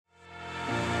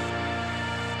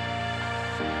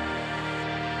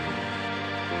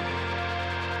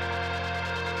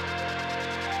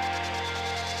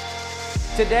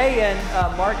Today in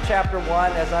Mark chapter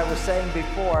 1, as I was saying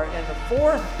before, in the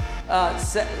fourth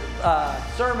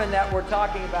sermon that we're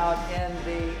talking about in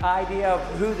the idea of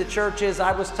who the church is,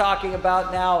 I was talking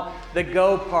about now the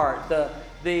go part,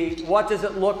 the what does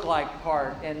it look like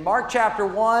part. And Mark chapter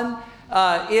 1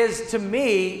 is, to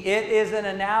me, it is an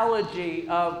analogy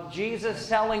of Jesus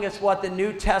telling us what the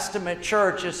New Testament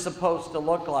church is supposed to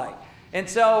look like. And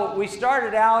so we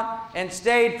started out and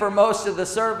stayed for most of the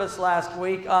service last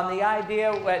week on the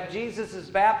idea at Jesus'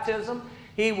 baptism.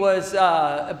 He was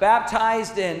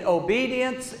baptized in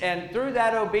obedience, and through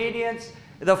that obedience,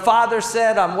 the Father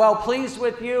said, "I'm well pleased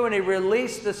with you," and He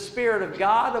released the Spirit of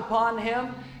God upon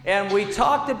Him. And we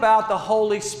talked about the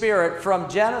Holy Spirit from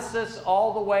Genesis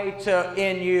all the way to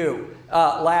in you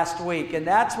last week. And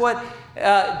that's what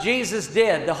Jesus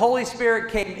did. The Holy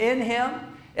Spirit came in Him.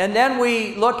 And then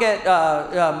we look at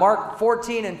Mark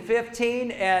 14 and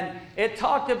 15, and it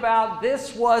talked about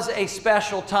this was a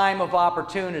special time of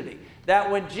opportunity.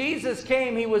 That when Jesus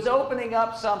came, He was opening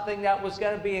up something that was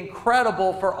going to be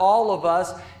incredible for all of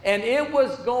us, and it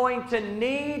was going to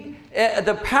need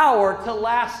the power to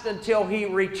last until He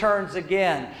returns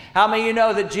again. How many of you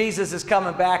know that Jesus is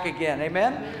coming back again?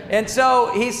 Amen? Amen. And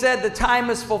so He said the time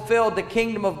is fulfilled, the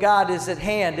kingdom of God is at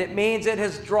hand. It means it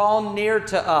has drawn near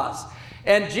to us.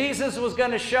 And Jesus was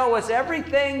going to show us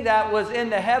everything that was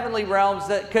in the heavenly realms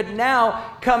that could now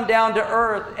come down to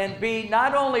earth and be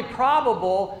not only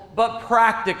probable, but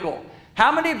practical.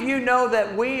 How many of you know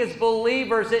that we as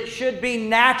believers, it should be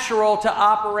natural to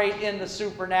operate in the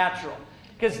supernatural?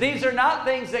 Because these are not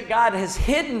things that God has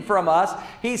hidden from us.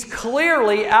 He's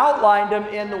clearly outlined them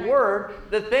in the Word,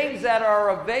 the things that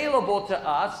are available to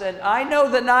us. And I know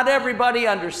that not everybody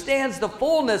understands the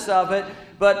fullness of it,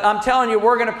 but I'm telling you,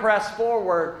 we're going to press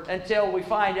forward until we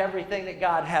find everything that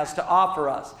God has to offer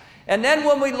us. And then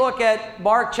when we look at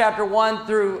Mark chapter 1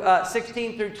 through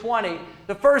 16 through 20,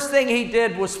 the first thing He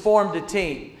did was formed a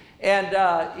team.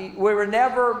 And we were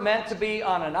never meant to be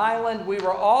on an island. We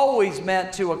were always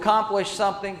meant to accomplish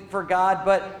something for God,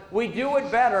 but we do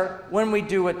it better when we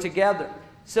do it together.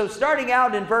 So starting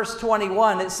out in verse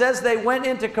 21, it says they went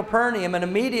into Capernaum, and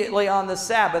immediately on the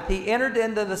Sabbath He entered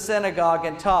into the synagogue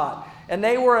and taught. And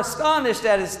they were astonished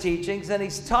at His teachings, and He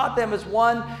taught them as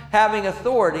one having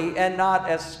authority and not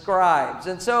as scribes.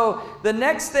 And so the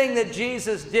next thing that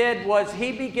Jesus did was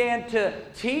He began to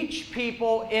teach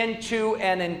people into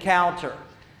an encounter.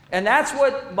 And that's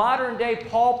what modern day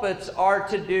pulpits are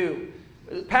to do.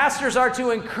 Pastors are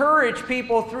to encourage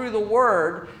people through the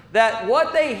Word that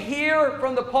what they hear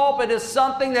from the pulpit is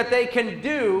something that they can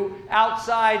do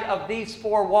outside of these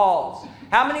four walls.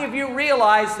 How many of you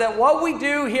realize that what we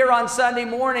do here on Sunday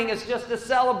morning is just a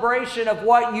celebration of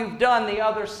what you've done the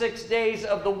other 6 days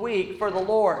of the week for the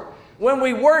Lord? When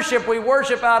we worship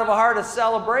out of a heart of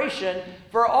celebration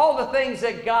for all the things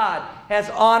that God has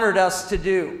honored us to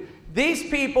do. These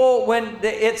people, when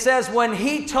it says when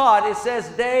He taught, it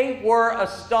says they were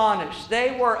astonished.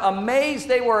 They were amazed.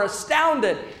 They were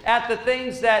astounded at the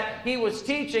things that He was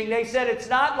teaching. They said it's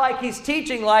not like He's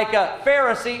teaching like a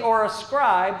Pharisee or a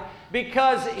scribe,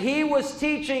 because He was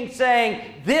teaching saying,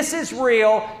 this is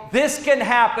real, this can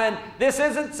happen, this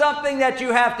isn't something that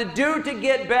you have to do to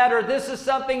get better, this is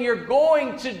something you're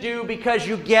going to do because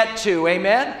you get to,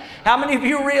 amen? How many of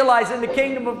you realize in the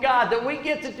kingdom of God that we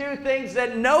get to do things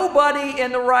that nobody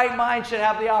in the right mind should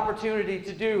have the opportunity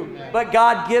to do, but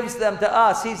God gives them to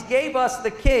us. He gave us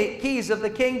the keys of the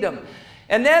kingdom.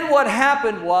 And then what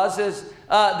happened is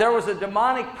there was a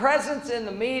demonic presence in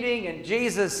the meeting, and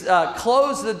Jesus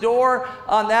closed the door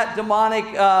on that demonic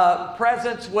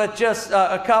presence with just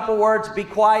a couple words, "Be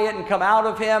quiet," and come out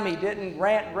of him. He didn't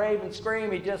rant, rave, and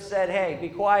scream. He just said, "Hey, be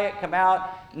quiet, come out."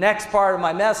 Next part of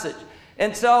my message.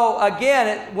 And so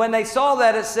again, when they saw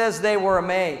that, it says they were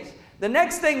amazed. The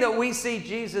next thing that we see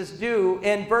Jesus do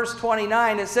in verse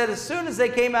 29, it said, as soon as they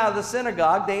came out of the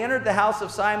synagogue, they entered the house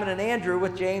of Simon and Andrew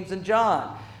with James and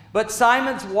John. But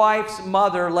Simon's wife's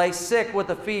mother lay sick with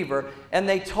a fever, and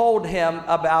they told Him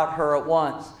about her at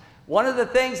once. One of the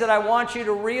things that I want you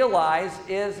to realize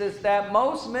is that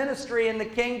most ministry in the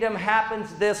kingdom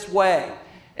happens this way.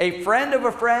 A friend of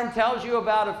a friend tells you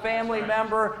about a family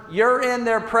member. You're in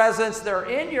their presence. They're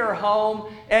in your home.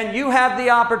 And you have the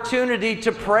opportunity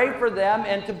to pray for them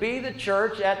and to be the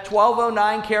church at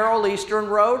 1209 Carroll Eastern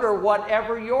Road or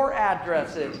whatever your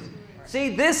address is.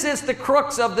 See, this is the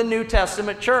crux of the New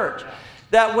Testament church.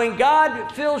 that when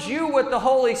God fills you with the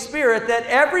Holy Spirit, that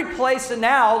every place and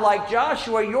now, like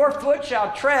Joshua, your foot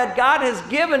shall tread, God has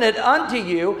given it unto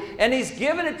you, and He's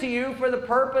given it to you for the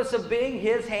purpose of being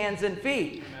His hands and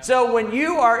feet. Amen. So when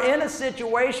you are in a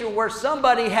situation where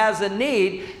somebody has a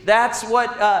need, that's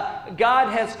what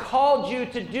God has called you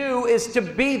to do, is to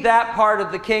be that part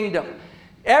of the kingdom.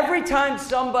 Every time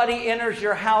somebody enters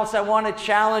your house, I want to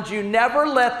challenge you, never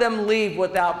let them leave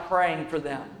without praying for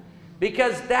them.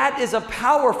 Because that is a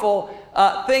powerful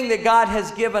thing that God has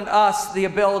given us the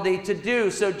ability to do.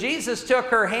 So Jesus took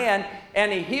her hand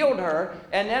and He healed her.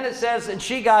 And then it says, and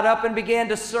she got up and began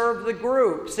to serve the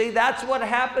group. See, that's what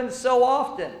happens so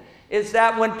often, is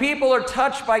that when people are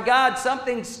touched by God,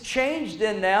 something's changed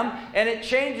in them, and it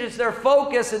changes their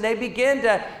focus, and they begin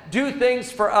to do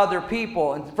things for other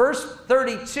people. In verse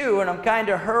 32, and I'm kind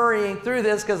of hurrying through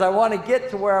this because I want to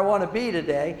get to where I want to be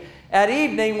today. At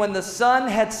evening, when the sun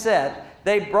had set,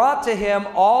 they brought to Him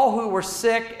all who were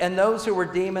sick and those who were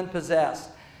demon-possessed.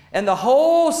 And the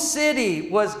whole city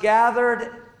was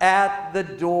gathered at the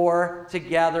door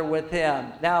together with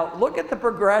Him. Now, look at the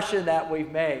progression that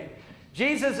we've made.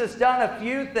 Jesus has done a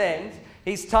few things.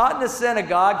 He's taught in the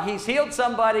synagogue. He's healed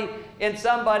somebody in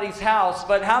somebody's house.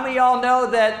 But how many of y'all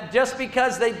know that just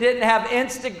because they didn't have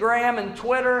Instagram and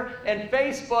Twitter and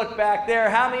Facebook back there,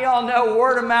 how many of y'all know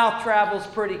word of mouth travels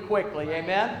pretty quickly?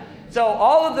 Amen? So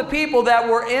all of the people that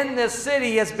were in this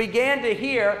city has began to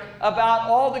hear about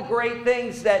all the great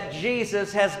things that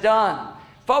Jesus has done.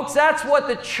 Folks, that's what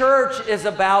the church is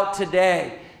about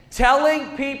today.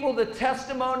 Telling people the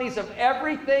testimonies of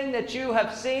everything that you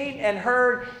have seen and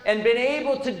heard and been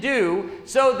able to do,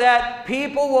 so that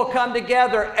people will come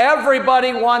together.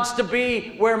 Everybody wants to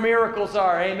be where miracles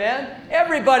are, amen?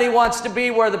 Everybody wants to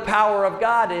be where the power of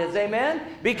God is, amen?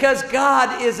 Because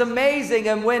God is amazing,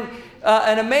 and when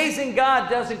an amazing God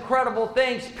does incredible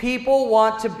things, people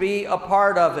want to be a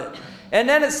part of it. And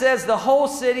then it says the whole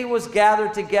city was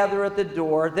gathered together at the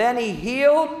door. Then He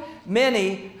healed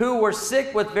many who were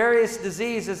sick with various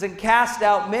diseases and cast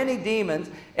out many demons,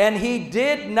 and He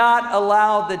did not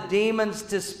allow the demons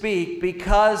to speak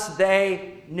because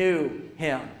they knew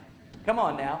Him. Come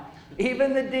on now.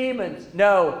 Even the demons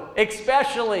know,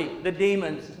 especially the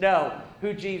demons know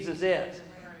who Jesus is.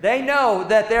 They know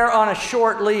that they're on a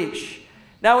short leash.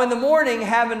 Now in the morning,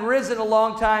 having risen a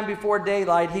long time before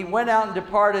daylight, He went out and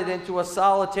departed into a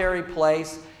solitary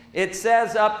place. It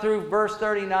says up through verse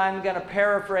 39, I'm going to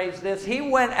paraphrase this. He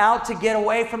went out to get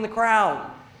away from the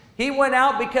crowd. He went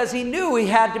out because He knew He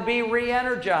had to be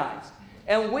re-energized.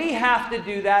 And we have to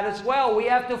do that as well. We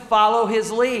have to follow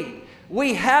His lead.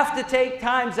 We have to take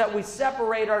times that we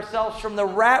separate ourselves from the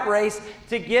rat race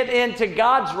to get into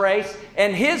God's race.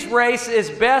 And His race is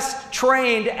best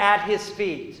trained at His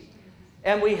feet.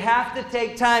 And we have to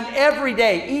take time every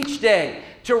day, each day,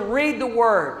 to read the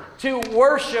Word, to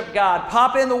worship God.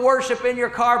 Pop in the worship in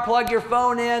your car, plug your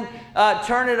phone in,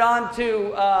 turn it on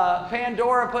to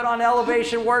Pandora, put on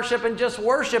Elevation Worship, and just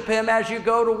worship Him as you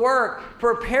go to work.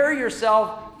 Prepare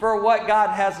yourself for what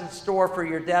God has in store for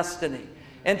your destiny.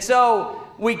 And so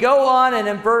we go on, and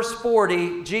in verse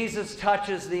 40, Jesus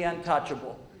touches the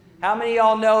untouchable. How many of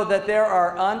y'all know that there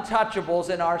are untouchables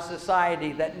in our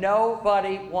society that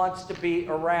nobody wants to be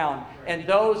around? And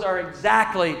those are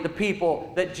exactly the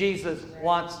people that Jesus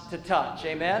wants to touch.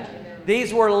 Amen?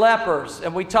 These were lepers.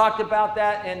 And we talked about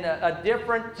that in a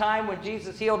different time when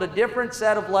Jesus healed a different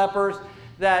set of lepers,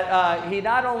 that He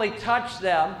not only touched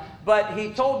them, but He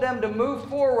told them to move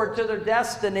forward to their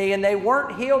destiny. And they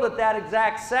weren't healed at that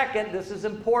exact second. This is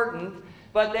important.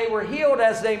 But they were healed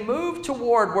as they moved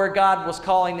toward where God was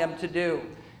calling them to do.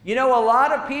 You know, a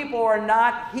lot of people are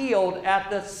not healed at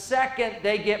the second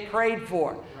they get prayed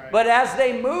for. Right. But as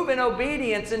they move in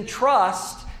obedience and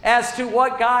trust as to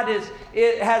what God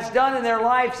has done in their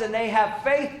lives, and they have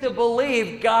faith to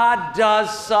believe, God does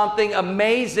something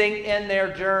amazing in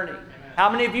their journey. Amen. How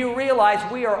many of you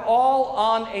realize we are all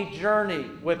on a journey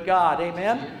with God?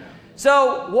 Amen? Amen.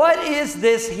 So what is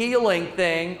this healing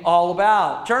thing all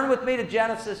about? Turn with me to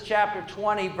Genesis chapter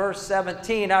 20, verse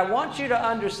 17. I want you to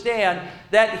understand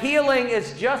that healing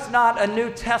is just not a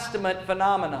New Testament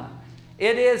phenomenon.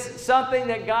 It is something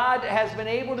that God has been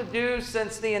able to do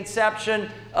since the inception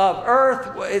of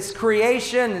earth, its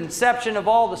creation, inception of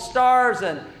all the stars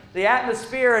and the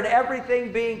atmosphere and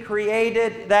everything being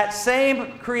created. That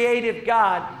same creative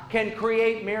God can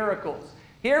create miracles.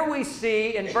 Here we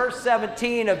see in verse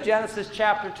 17 of Genesis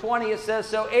chapter 20, it says,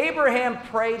 so Abraham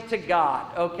prayed to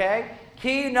God, okay?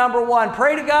 Key number one,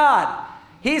 pray to God.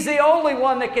 He's the only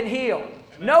one that can heal.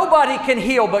 Nobody can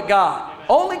heal but God.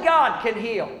 Only God can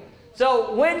heal.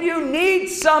 So when you need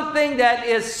something that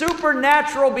is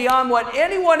supernatural beyond what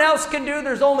anyone else can do,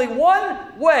 there's only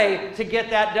one way to get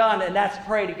that done, and that's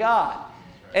pray to God.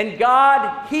 And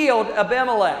God healed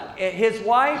Abimelech, his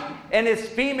wife, and his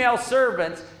female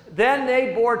servants. Then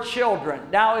they bore children.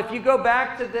 Now, if you go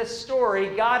back to this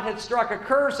story, God had struck a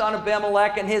curse on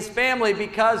Abimelech and his family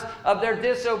because of their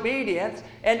disobedience,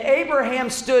 and Abraham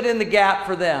stood in the gap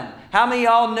for them. How many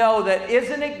of y'all know that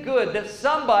isn't it good that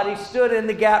somebody stood in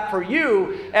the gap for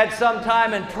you at some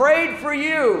time and prayed for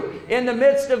you in the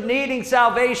midst of needing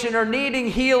salvation or needing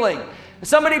healing?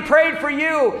 Somebody prayed for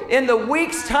you in the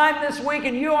week's time this week,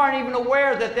 and you aren't even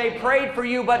aware that they prayed for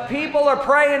you, but people are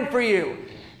praying for you.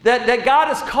 That God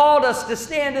has called us to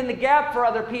stand in the gap for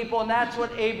other people, and that's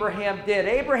what Abraham did.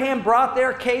 Abraham brought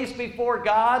their case before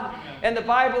God, and the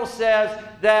Bible says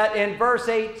that in verse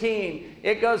 18,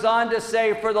 it goes on to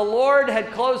say, "For the Lord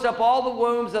had closed up all the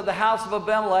wombs of the house of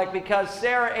Abimelech because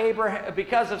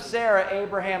of Sarah,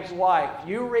 Abraham's wife."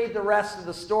 You read the rest of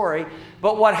the story,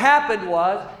 but what happened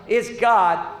is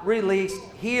God released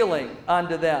healing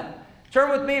unto them. Turn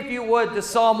with me, if you would, to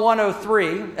Psalm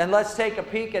 103, and let's take a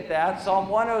peek at that. Psalm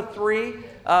 103,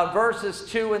 verses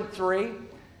 2 and 3.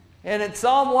 And in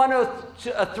Psalm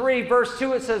 103, verse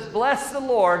 2, it says, "Bless the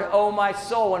Lord, O my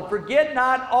soul, and forget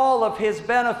not all of his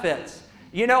benefits."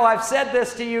 You know, I've said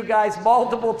this to you guys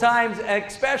multiple times,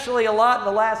 especially a lot in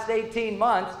the last 18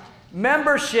 months.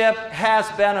 Membership has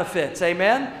benefits.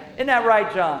 Amen? Isn't that right,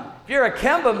 John? If you're a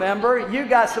Kemba member, you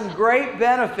got some great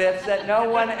benefits that no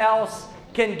one else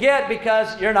can get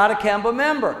because you're not a Kemba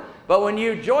member. But when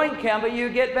you join Kemba, you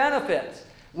get benefits.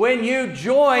 When you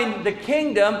join the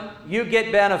kingdom, you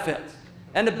get benefits.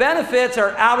 And the benefits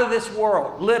are out of this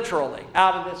world, literally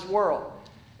out of this world.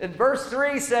 And verse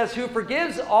 3 says, "Who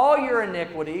forgives all your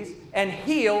iniquities and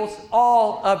heals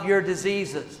all of your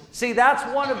diseases." See, that's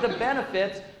one of the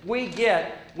benefits we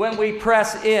get when we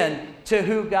press in to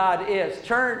who God is.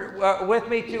 Turn with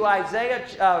me to Isaiah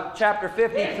chapter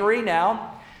 53 now.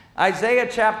 Isaiah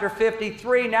chapter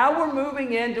 53. Now we're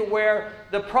moving into where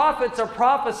the prophets are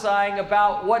prophesying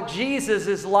about what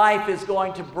Jesus' life is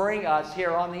going to bring us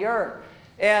here on the earth.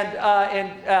 And in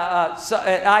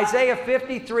Isaiah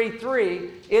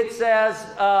 53:3, it says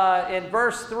in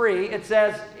verse 3, it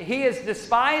says, "He is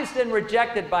despised and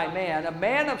rejected by man, a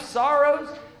man of sorrows,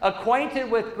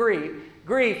 acquainted with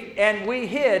grief, and we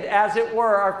hid, as it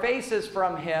were, our faces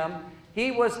from him. He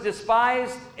was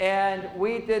despised, and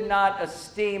we did not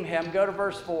esteem him." Go to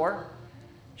verse 4.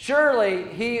 "Surely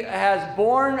he has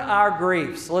borne our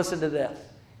griefs." Listen to this.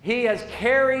 "He has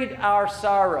carried our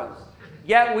sorrows.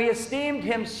 Yet we esteemed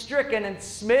him stricken and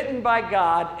smitten by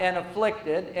God and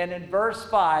afflicted." And in verse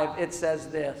 5, it says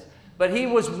this, "But he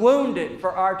was wounded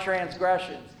for our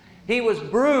transgressions. He was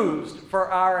bruised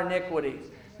for our iniquities.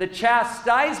 The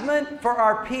chastisement for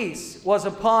our peace was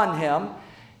upon him,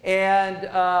 and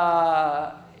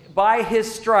by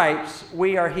his stripes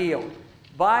we are healed."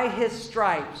 By his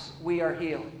stripes we are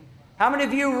healed. How many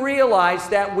of you realize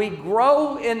that we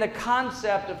grow in the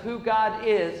concept of who God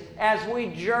is as we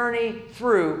journey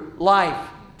through life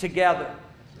together?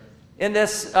 In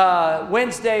this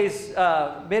Wednesday's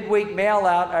midweek mail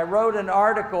out, I wrote an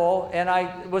article, and I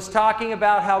was talking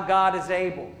about how God is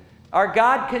able. Our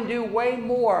God can do way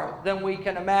more than we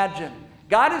can imagine.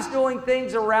 God is doing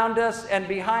things around us and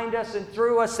behind us and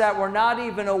through us that we're not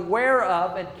even aware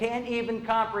of and can't even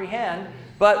comprehend,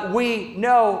 but we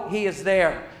know he is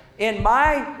there. In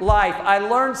my life, I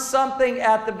learned something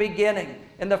at the beginning.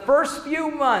 In the first few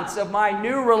months of my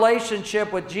new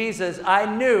relationship with Jesus, I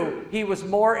knew he was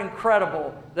more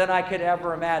incredible than I could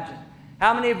ever imagine.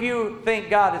 How many of you think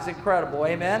God is incredible?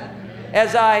 Amen?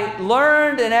 As I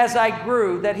learned and as I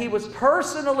grew that he was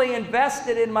personally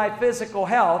invested in my physical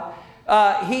health,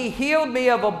 he healed me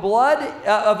of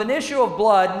an issue of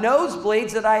blood,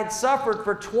 nosebleeds that I had suffered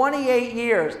for 28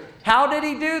 years. How did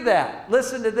he do that?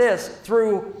 Listen to this.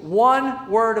 Through one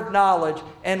word of knowledge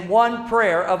and one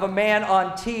prayer of a man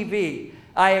on TV,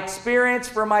 I experienced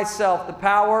for myself the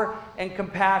power and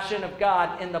compassion of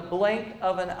God in the blink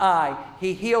of an eye.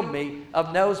 He healed me of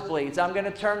nosebleeds. I'm going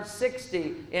to turn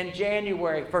 60 in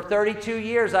January. For 32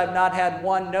 years, I've not had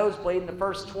one nosebleed. In the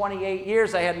first 28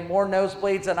 years, I had more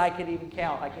nosebleeds than I could even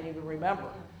count. I can even remember.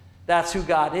 That's who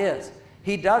God is.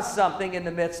 He does something in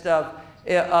the midst of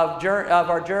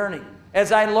our journey.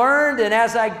 As I learned and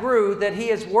as I grew that he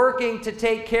is working to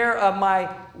take care of my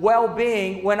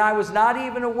well-being when I was not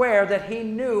even aware that he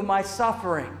knew my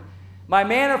suffering. My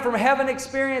manna from heaven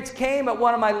experience came at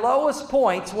one of my lowest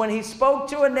points when he spoke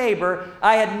to a neighbor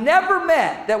I had never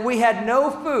met that we had no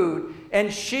food,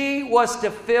 and she was to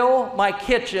fill my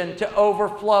kitchen to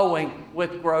overflowing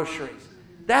with groceries.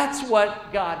 That's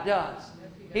what God does.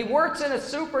 He works in a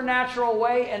supernatural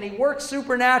way, and He works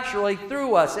supernaturally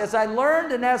through us. As I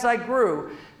learned and as I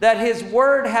grew, that His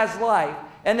Word has life,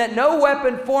 and that no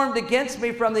weapon formed against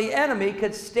me from the enemy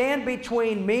could stand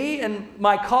between me and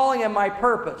my calling and my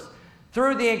purpose.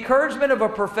 Through the encouragement of a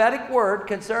prophetic word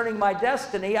concerning my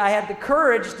destiny, I had the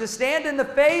courage to stand in the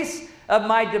face of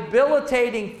my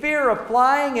debilitating fear of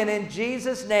flying, and in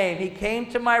Jesus' name, He came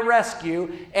to my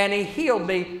rescue, and He healed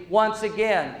me once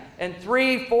again. And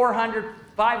 400,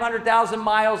 500,000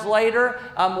 miles later,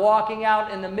 I'm walking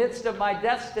out in the midst of my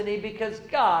destiny because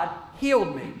God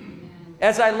healed me.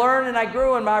 As I learned and I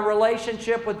grew in my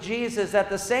relationship with Jesus, that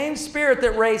the same Spirit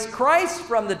that raised Christ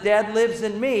from the dead lives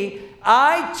in me,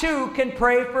 I too can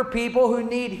pray for people who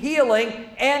need healing,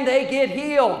 and they get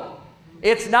healed.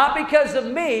 It's not because of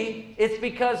me, it's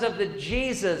because of the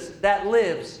Jesus that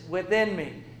lives within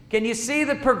me. Can you see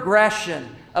the progression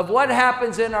of what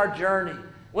happens in our journey?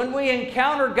 When we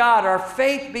encounter God, our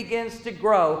faith begins to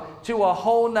grow to a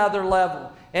whole nother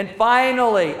level. And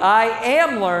finally, I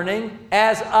am learning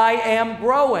as I am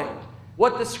growing.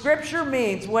 What the Scripture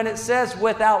means when it says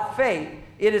without faith,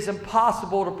 it is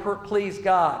impossible to please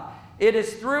God. It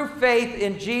is through faith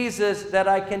in Jesus that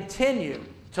I continue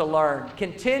to learn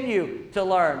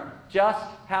just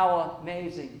how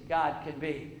amazing God can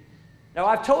be. Now,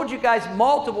 I've told you guys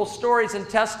multiple stories and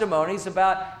testimonies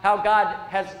about how God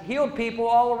has healed people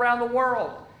all around the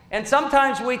world. And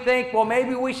sometimes we think, well,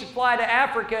 maybe we should fly to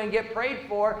Africa and get prayed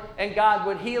for, and God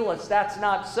would heal us. That's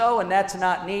not so, and that's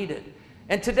not needed.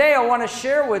 And today I want to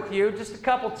share with you just a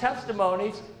couple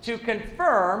testimonies to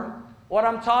confirm what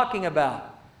I'm talking about.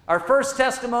 Our first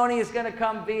testimony is going to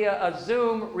come via a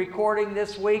Zoom recording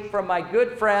this week from my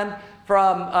good friend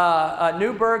from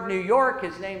Newburgh, New York.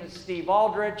 His name is Steve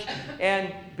Aldrich.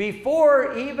 And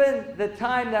before even the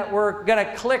time that we're going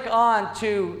to click on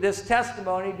to this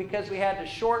testimony, because we had to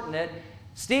shorten it,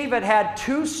 Steve had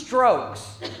 2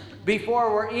 strokes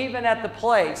before we're even at the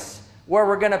place where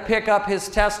we're going to pick up his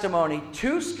testimony.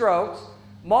 2 strokes,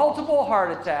 multiple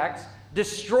heart attacks,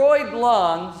 destroyed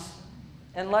lungs,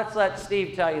 and let's let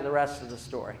Steve tell you the rest of the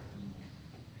story.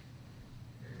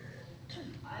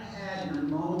 I had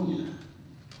pneumonia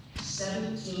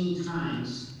 17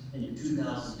 times in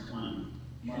 2020,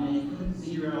 and they couldn't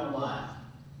figure out why.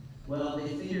 Well, they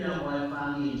figured out why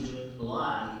finally in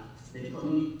July. They put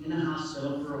me in a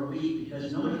hospital for a week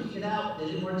because nobody could get out. They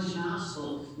didn't want to in a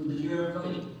hospital with the fear of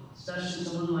COVID, especially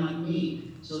someone like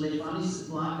me. So they finally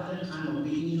blocked out a time, a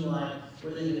week in July,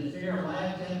 where they could figure out why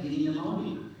I kept getting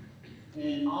pneumonia.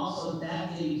 And also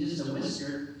that day, just a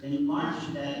whisker, in March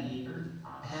of that year,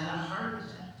 I had a heart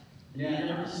attack. And I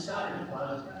never discovered it.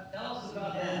 Tell us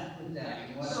about that attack.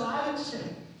 So I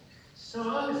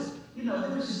was, it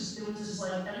was just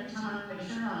like every time I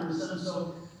turned on, it was something.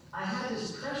 So I had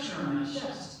this pressure on my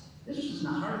chest. This was in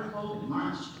the heart of COVID in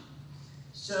March.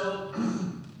 So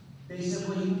they said,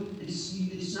 well,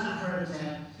 it's not a heart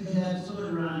attack. You had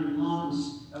fluid around your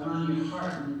lungs, around your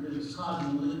heart, and it was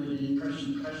causing liquid and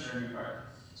pressure in your heart.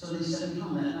 So they sent me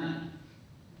home that night.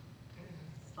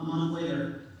 A month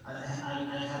later, I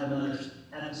had another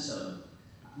episode.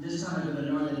 This time I go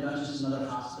to Northern Dutchess, another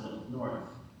hospital, north.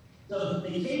 So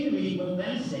they came to me one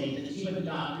Wednesday, the team of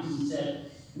doctors, and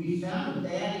said, we found a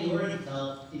bad aortic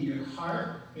valve in your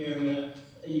heart area,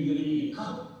 and you're going to need a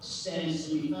couple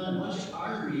stents, and we found a bunch of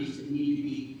arteries that need to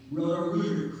be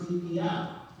roto-rooted completely out.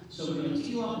 So we're going to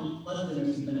take you off the blood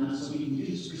thinners you've been on so we can do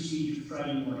this procedure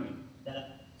Friday morning.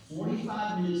 That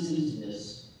 45 minutes into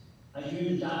this, I hear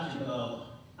the doctor go,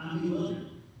 I'm bewildered.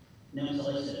 And that was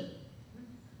all I said.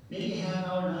 Maybe a half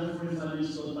hour, another 45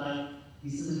 minutes goes by. He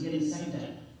says again the second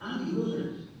time, I'm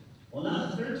bewildered. Well,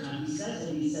 not the third time. He says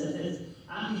it. He says this.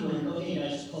 I'm bewildered. Okay,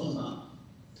 guys, close them up.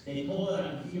 They pull it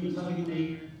up. You feel coming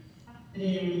me. And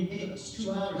it was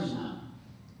 2 hours now.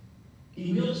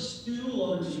 He wheeled a stool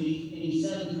over to me, and he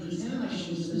said, he put his hand on my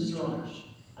shoulders and said, Mr. Aldrich,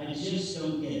 I just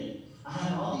don't get it. I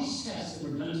have all these tests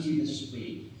that were done to you this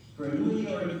week. For a new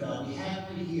aortic valve, we have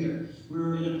it here. We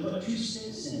were going to put 2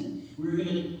 stents in. We were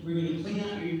going to clean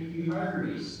out your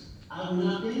arteries. I've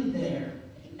not been there,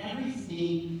 and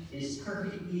everything is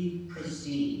perfectly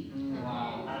pristine.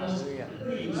 Wow. I was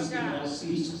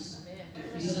speechless.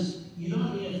 He says, you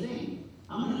don't need a thing.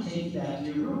 I'm going to take you back to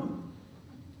your room.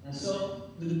 And so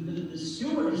the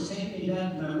steward is taking me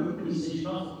back to my room, and he said,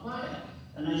 you're awful quiet.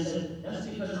 And I said, that's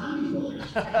because I'm bewildered.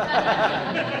 I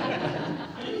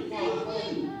didn't feel a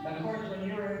thing. Of course, when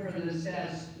you were in for this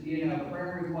test,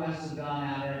 prayer requests have gone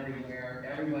out everywhere.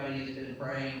 Everybody's been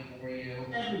praying for you.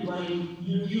 Everybody,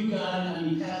 you got it. I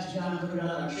mean, Pastor John put it out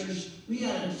of our church. We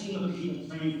had a team of people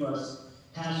praying for us,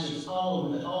 pastors all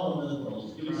over the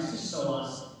world. It was just so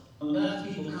awesome.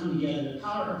 come together. The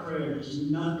power of prayer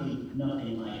is nothing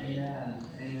like it.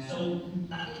 Amen. So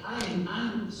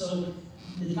so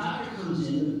the doctor comes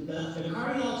in, the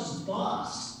cardiologist's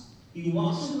boss, he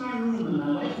walks into my room, and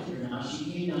my wife is here now.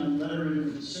 She came down and let her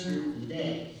in for surgery for the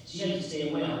day. She had to stay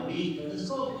away all week because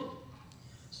of COVID.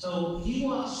 So he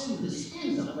walks in with his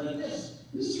hands up like this.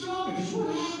 Mr. Aldrich,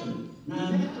 what happened? And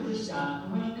I met with this doctor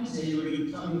on Wednesday. They were going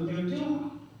to tell me what they were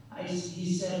doing.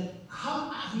 He said,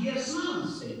 he had a smile on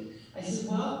his face. I said,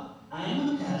 well, I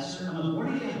am a pastor, I'm a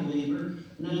born-again believer,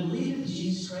 and I believe that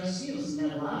Jesus Christ heals,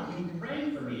 and that a lot of people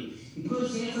praying for me. He put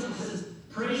his hands up and says,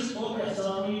 praise the Lord, that's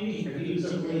all you need to hear. He was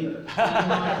a believer.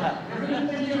 You're going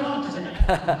to your home today.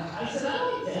 I said,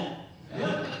 I like that.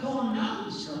 What Cohen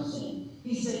Knowledge comes in?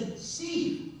 He said,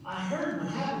 Steve, I heard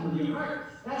what happened with your heart.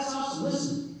 That's awesome.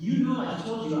 Listen, you know I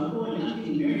told you I'm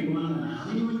getting married, going on my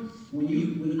honeymoon.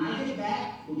 When I get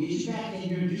back, we'll get you back in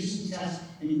here and do some tests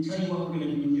and tell you what we're going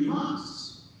to do with your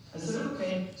lungs. I said,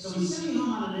 okay. So we sent me home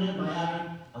on an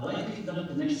antibiotic. I went picked up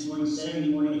the next morning, Saturday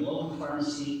morning, at the local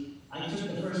pharmacy. I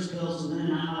took the first pills, within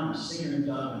an hour, I'm sicker than a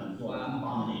dog on the floor. I'm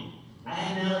vomiting. I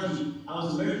had an allergy. I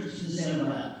was allergic to this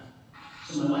antibiotic.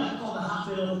 So my wife called the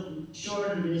hospital,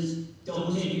 short of this,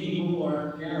 don't take it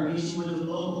anymore. She went to the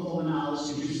local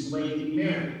pulmonologist, which is the way to get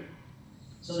married.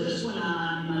 So this went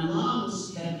on, and my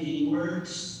lungs kept getting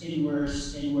worse and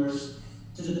worse and worse,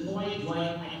 to the point where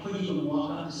I couldn't even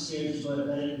walk up the stairs to go to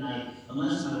bed at night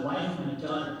unless my wife and my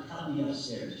daughter helped me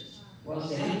upstairs. Well,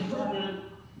 tell me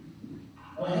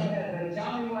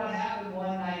what happened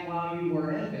one night while you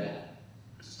were in bed.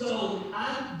 So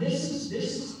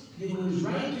it was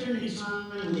right during the time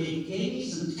when they gave me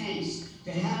some tanks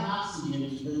to have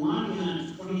oxygen. They wanted me on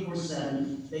it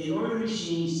 24/7. They ordered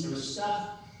machines. There was stuff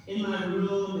in my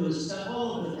room. There was stuff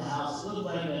all over the house. It looked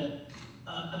like a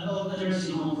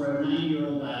nursing home for a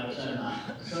 90-year-old guy, which I'm not.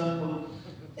 So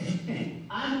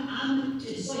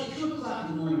it's like 2 o'clock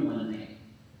in the morning one day,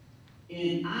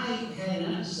 and I had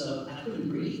an episode. I couldn't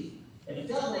breathe. It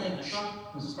felt like a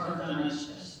truck was parked on my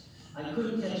chest. I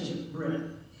couldn't catch a breath.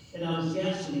 And I was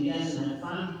gasping. I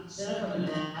finally sat up on the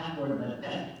backboard of my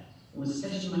bed and was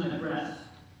catching my breath.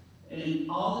 And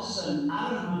all of a sudden,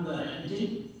 out of my gut, I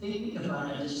didn't think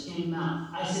about it, I just came out.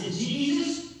 I said,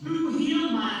 Jesus, you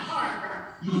healed my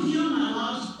heart. You healed my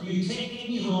lungs. You take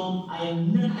me home. I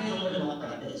am never going to live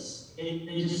like this. It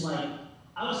just like,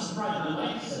 I was surprised. My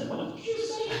wife said, what did you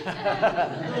say?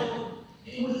 So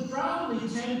it was probably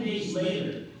 10 days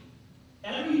later.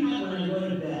 Every night when I go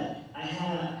to bed, I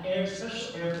had a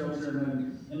special air filter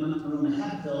in my room, a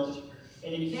HEPA filter,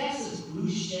 and it casts this blue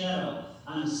shadow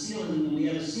on the ceiling, and we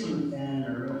have a ceiling fan in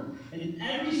our room. And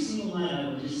every single night I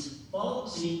would just fall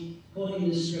asleep quoting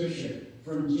the scripture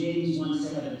from James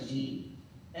 1:17.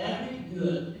 Every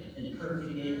good and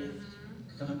perfect gift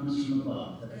comes from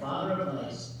above, the Father of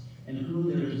lights, in whom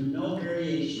there is no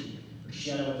variation or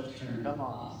shadow of turning. Come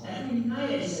on. Every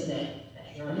night I said that.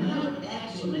 And then I would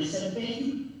add to it, and I said, thank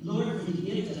you, Lord, for the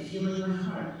gift of healing my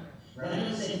heart. Then I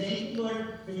would say, thank you,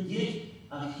 Lord, for the gift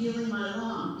of healing my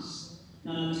lungs.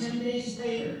 Now, 10 days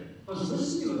later, I was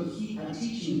listening to a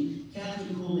teaching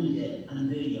Catherine Kuhlman did on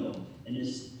video in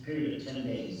this period of 10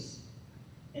 days.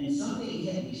 And something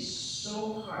hit me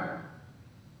so hard.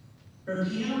 Her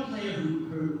piano player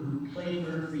who played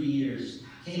for her for years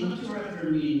came up to her after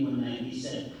a meeting one night and he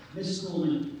said, Miss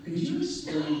Kuhlman, could you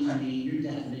explain to me your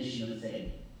definition of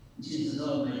faith? And she says,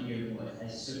 oh, my dear boy, I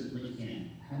certainly can.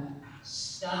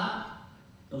 Stop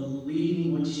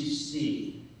believing what you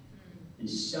see and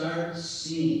start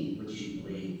seeing what you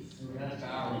believe. That's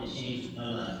powerful. And it changed my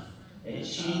life. It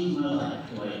changed my life,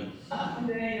 boy. One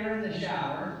day you're in the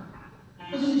shower.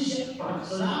 I was in the shower.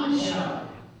 So now I'm in the shower.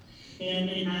 And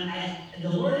the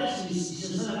Lord asked me, he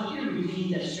says, I want you to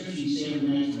repeat that scripture you say every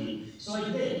night to me. So I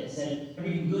did. I said,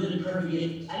 every good and perfect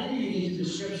gift. I didn't even get to the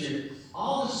scripture.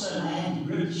 All of a sudden, I had to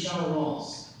grip the shower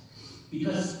walls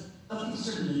because something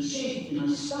started to shake in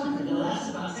my stomach. And it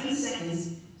lasted about 10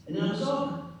 seconds, and then it was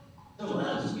over. So, well,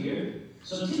 that was weird.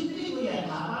 So typically, I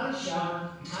pop out of the shower,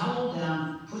 towel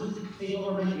down, put the thing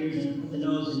over my ears, and put the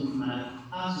nose in for my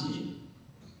oxygen.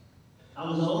 I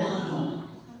was all alone at home.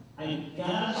 I got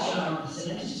out of the shower and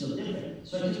said, I just feel different.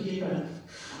 So I took a deep breath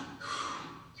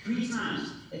 3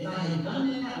 times. If I had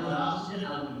done that with oxygen,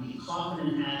 I would be coughing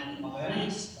and hacking. And I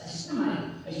stood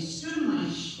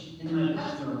in my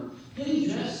bathroom, getting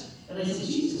dressed, and I said,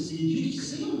 Jesus, did you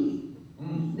just heal me?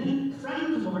 And then a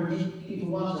friend would come over and get people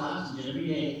who walked oxygen every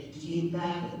day to keep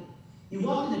back with it. He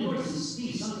walked in the door and said,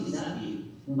 Steve, something's happened to you.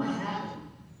 What happened?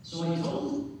 So I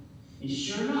told him. And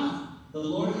sure enough, the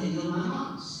Lord had healed my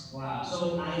lungs. Wow.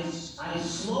 So I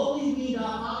slowly weaned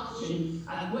off oxygen.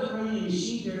 I quit running running a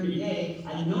machine during the day,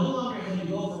 I no longer had to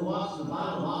go for walks with a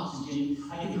bottle of oxygen.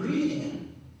 I could breathe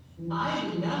again. I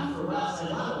had been down for a while, so I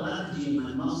had a lot of lethargy in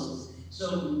my muscles.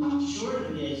 So long short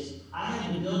of it is, I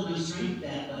had to build my strength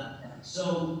back up.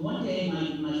 So one day, my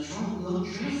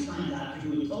lung transplant doctor,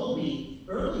 who had told me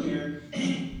earlier,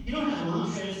 you don't have a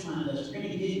lung transplant, but we're going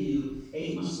to give you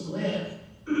 8 months to live.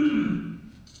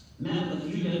 Met with a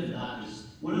few different doctors.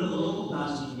 One of the local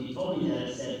doctors, when he told me that,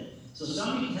 I said, so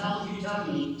somebody tell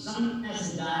me, someone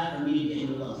has to die for me to get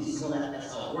new lungs. He said, well,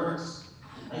 that's how it works.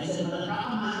 I said, but the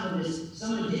problem I have is,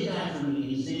 someone did die for me in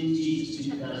his name of Jesus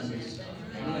 2,000 years ago.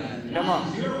 Come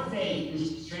on. Zero faith in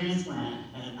this transplant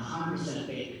and 100%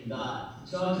 faith in God.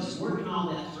 So I was just working all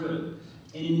that through.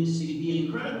 And it's the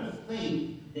incredible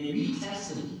thing, they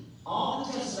retested all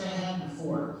the tests that I had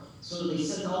before. So they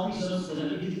sent all results that I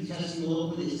did the testing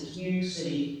locally. It's in New York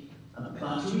City.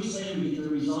 About 2 weeks later, we get the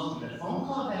results. We got a phone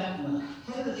call back from the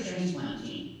head of the transplant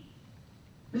team.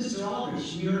 Mr.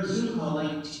 Aldrich, we heard a Zoom call,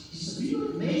 he said, you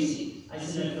look amazing. I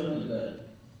said, I feel really good.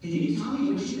 Can you tell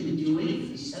me what you've been doing for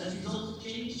these test results have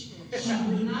changed? She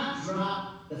would not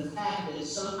drop the fact that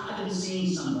I've been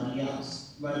seeing somebody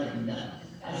else rather than that.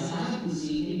 I said, I haven't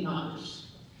seen any others.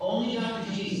 Only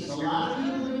Dr. Jesus. A lot of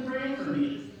people have been praying for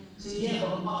me. I said, yeah,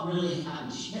 but what really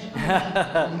happened? She kept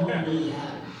what really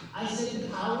happened? I said, the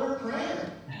power of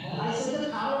prayer. I said,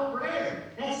 the power of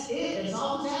prayer. That's it. That's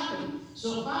all that's happened.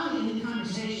 So finally in the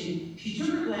conversation, she took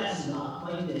her glasses off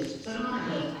like this, set them on her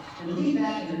head, and leaned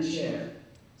back in her chair.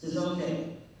 Says,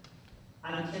 okay,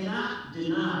 I cannot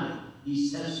deny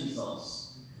these test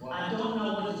results. I don't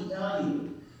know what to tell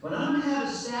you, but I'm going to have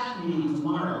a staff meeting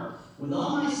tomorrow with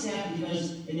all my staff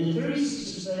because in the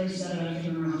 36 or 37, I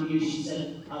can't remember how many years, she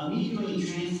said, me doing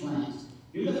transplants.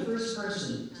 You're the first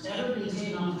person that's ever been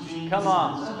taken off the transplant. Come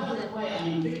on. So by the way, I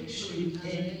mean, picture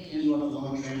taking you off the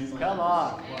lung transplant. Come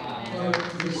on. Wow.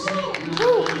 For the sake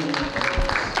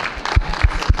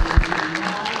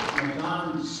my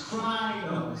daughter just cried.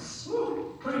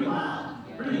 Oh, pretty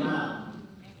wild. Pretty wild.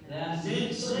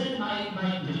 So then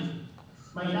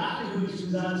my doctor, who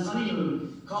was on his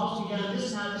honeymoon, calls me down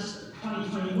this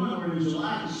 2021, we're in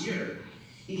July this year.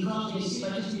 He calls me and says,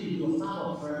 I just need to do a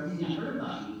follow-up for everything I heard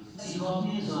about you. He called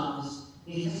me in his office,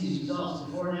 and he has these results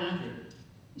before and after.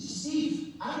 He said,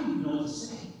 Steve, I don't even know what to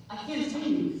say. I can't tell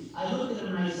you. I looked at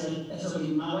him and I said, that's okay,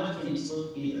 my wife can't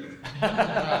look either.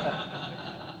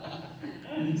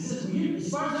 And he says, as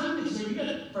far as I'm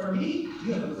concerned, for me,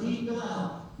 you have a clean bill of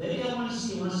health. Maybe I want to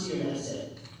see her, that's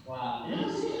it. Wow. And that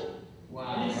was it.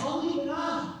 Wow. And it's only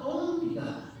God. Only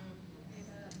God.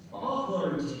 All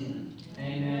glory to Him.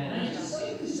 Amen. And I just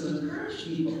say this to encourage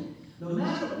people. No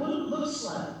matter what it looks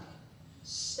like,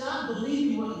 stop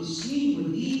believing what you see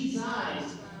with these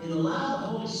eyes and allow the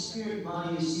Holy Spirit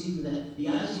while you see through the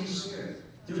eyes of your spirit,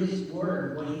 through His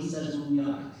Word, what He says who we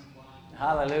are.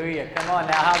 Hallelujah. Come on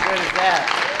now. How good is that?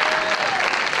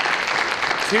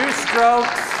 2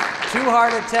 strokes, 2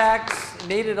 heart attacks,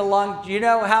 needed a lung. Do you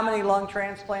know how many lung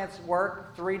transplants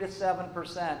work? 3 to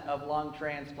 7% of lung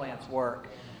transplants work.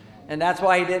 And that's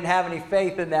why he didn't have any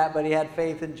faith in that, but he had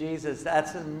faith in Jesus.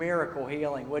 That's a miracle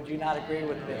healing. Would you not agree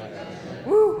with me?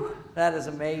 Woo! That is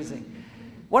amazing.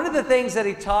 One of the things that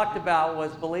he talked about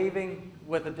was believing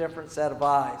with a different set of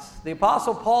eyes. The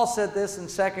Apostle Paul said this in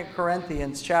 2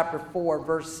 Corinthians chapter 4,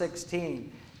 verse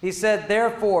 16. He said,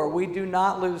 therefore, we do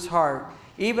not lose heart.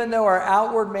 Even though our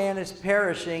outward man is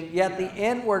perishing, yet the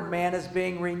inward man is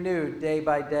being renewed day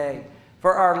by day.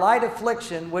 For our light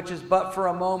affliction, which is but for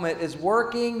a moment, is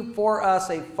working for us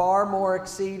a far more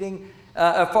exceedingly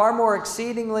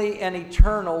and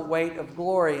eternal weight of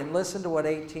glory. And listen to what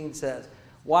 18 says.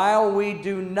 While we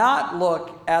do not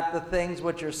look at the things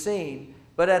which are seen,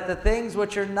 but at the things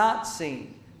which are not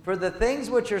seen. For the things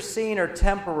which are seen are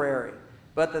temporary,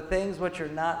 but the things which are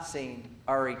not seen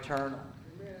are eternal.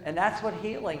 And that's what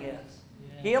healing is.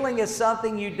 Healing is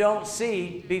something you don't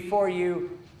see before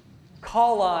you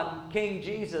call on King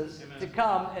Jesus to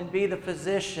come and be the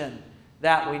physician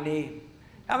that we need.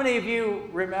 How many of you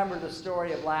remember the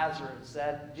story of Lazarus,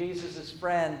 that Jesus'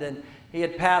 friend, and he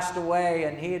had passed away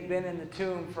and he had been in the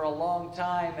tomb for a long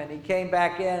time, and he came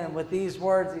back in and with these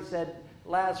words he said,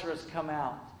 Lazarus, come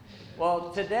out.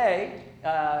 Well, today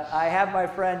I have my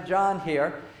friend John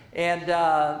here, and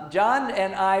John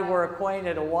and I were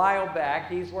acquainted a while back.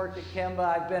 He's worked at Kimba.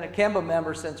 I've been a Kimba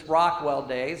member since Rockwell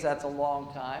days. That's a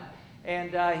long time.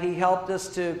 And he helped us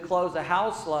to close a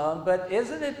house loan. But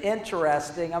isn't it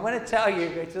interesting? I'm going to tell you,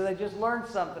 because I just learned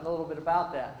something a little bit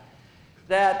about that.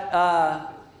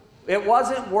 That it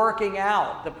wasn't working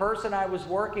out. The person I was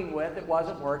working with, it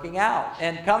wasn't working out.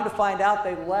 And come to find out,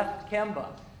 they left Kimba.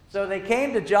 So they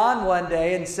came to John one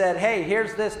day and said, hey,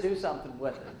 here's this, do something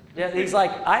with it. Yeah, he's like,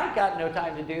 I ain't got no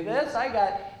time to do this.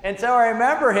 And so I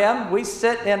remember him, we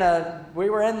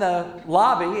were in the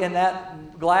lobby in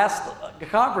that glass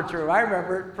conference room. I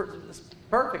remember it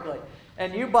perfectly.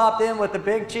 And you bopped in with a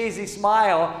big cheesy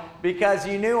smile because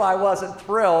you knew I wasn't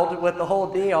thrilled with the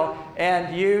whole deal.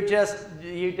 And you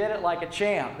did it like a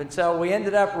champ. And so we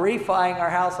ended up refining our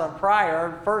house on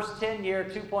Pryor, first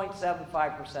 10-year,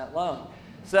 2.75% loan.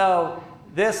 So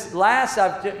this last,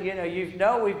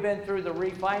 we've been through the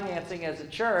refinancing as a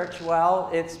church.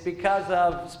 Well, it's because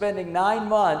of spending 9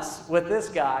 months with this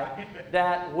guy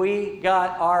that we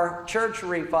got our church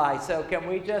refi. So can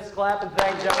we just clap and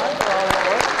thank John for all that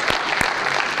work?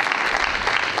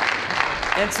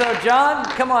 And so John,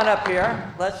 come on up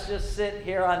here. Let's just sit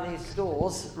here on these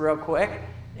stools real quick.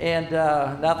 And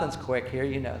nothing's quick here,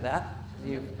 you know that.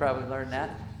 You've probably learned that.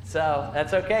 So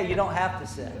that's okay. You don't have to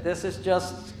sit. This is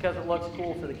just because it looks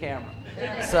cool for the camera.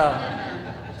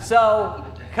 So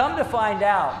come to find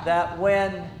out that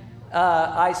when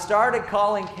I started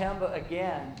calling Kemba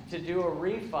again to do a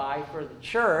refi for the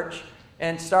church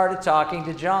and started talking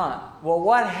to John. Well,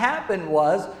 what happened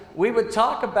was we would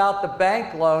talk about the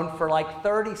bank loan for like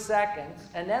 30 seconds,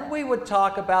 and then we would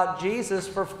talk about Jesus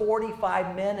for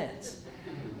 45 minutes.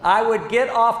 I would get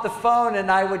off the phone and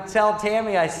I would tell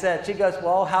Tammy, she goes,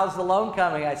 well, how's the loan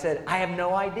coming? I said, I have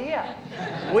no idea.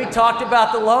 We talked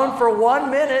about the loan for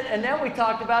 1 minute and then we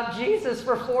talked about Jesus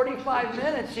for 45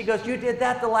 minutes. She goes, you did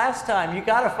that the last time. You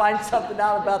got to find something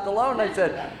out about the loan. I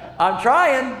said, I'm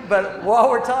trying, but what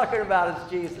we're talking about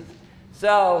is Jesus.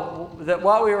 So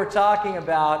what we were talking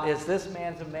about is this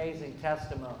man's amazing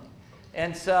testimony.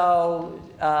 And so,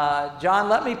 John,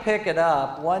 let me pick it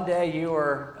up. One day you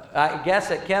were, I guess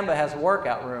that Kemba has a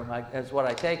workout room, is what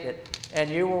I take it, and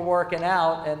you were working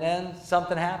out, and then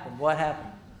something happened. What happened?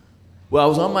 Well, I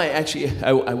was on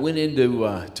I went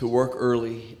into to work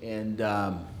early, and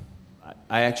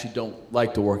I actually don't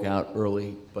like to work out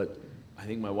early, but I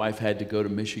think my wife had to go to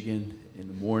Michigan in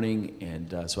the morning,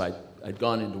 and so I'd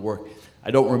gone into work.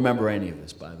 I don't remember any of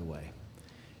this, by the way.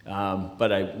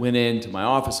 But I went into my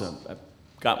office,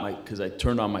 because I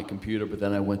turned on my computer, but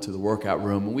then I went to the workout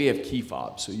room, and we have key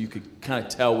fobs, so you could kind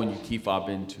of tell when you key fob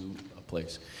into a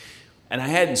place. And I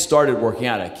hadn't started working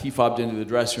out. I key fobbed into the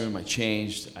dressing room, I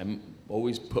changed. I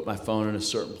always put my phone in a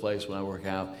certain place when I work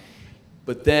out.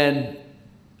 But then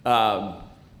I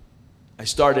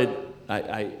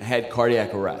had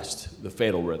cardiac arrest, the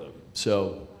fatal rhythm.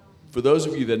 So for those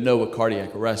of you that know what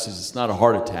cardiac arrest is, it's not a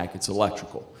heart attack, it's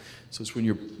electrical. So it's when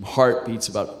your heart beats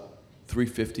about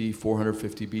 350,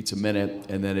 450 beats a minute,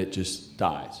 and then it just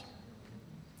dies.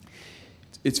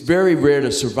 It's very rare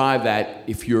to survive that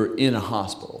if you're in a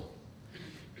hospital.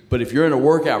 But if you're in a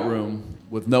workout room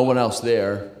with no one else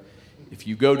there, if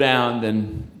you go down,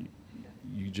 then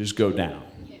you just go down.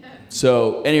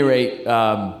 So, at any rate,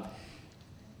 I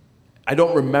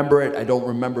don't remember it. I don't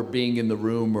remember being in the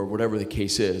room or whatever the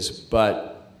case is, but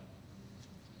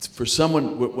for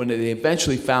someone, when they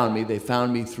eventually found me, they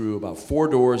found me through about 4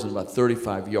 doors and about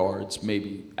 35 yards,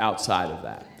 maybe outside of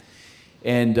that.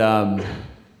 And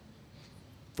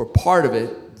for part of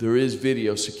it, there is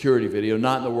video, security video,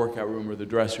 not in the workout room or the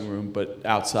dressing room, but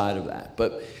outside of that.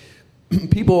 But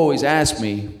people always ask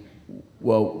me,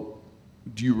 well,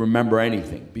 do you remember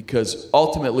anything? Because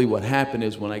ultimately what happened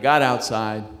is when I got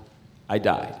outside, I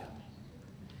died.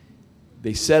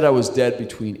 They said I was dead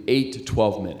between 8 to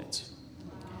 12 minutes.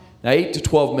 Now, 8 to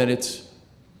 12 minutes,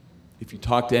 if you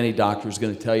talk to any doctor, is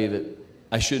going to tell you that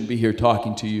I shouldn't be here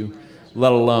talking to you,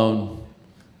 let alone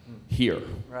here.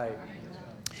 Right.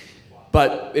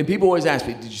 And people always ask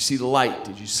me, did you see the light?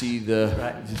 Did you see the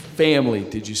family?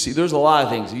 Did you see? There's a lot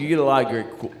of things. You get a lot of great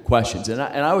questions. And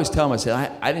I always tell them, I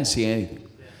said, I didn't see anything.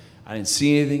 I didn't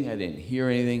see anything. I didn't hear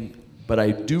anything. But I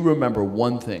do remember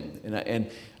one thing. And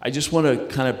I just want to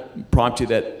kind of prompt you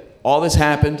that all this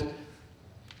happened.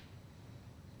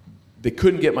 They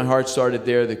couldn't get my heart started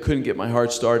there. They couldn't get my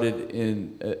heart started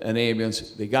in an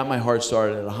ambulance. They got my heart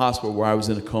started at a hospital where I was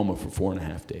in a coma for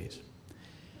 4.5 days.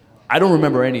 I don't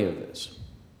remember any of this.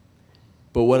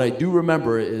 But what I do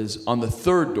remember is on the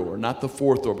 3rd door, not the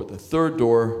 4th door, but the 3rd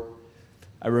door,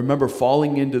 I remember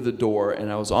falling into the door,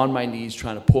 and I was on my knees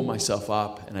trying to pull myself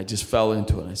up, and I just fell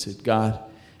into it. I said, God,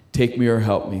 take me or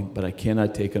help me, but I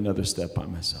cannot take another step by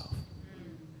myself.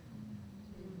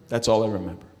 That's all I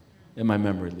remember, and my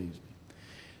memory leaves me.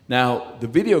 Now, the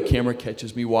video camera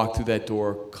catches me walk through that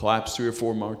door, collapse 3 or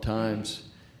 4 more times,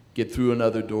 get through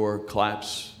another door,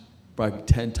 collapse probably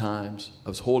 10 times. I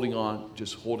was holding on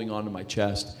to my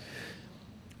chest,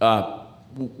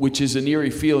 which is an eerie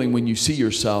feeling when you see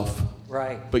yourself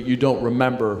Right. But you don't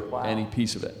remember Wow. any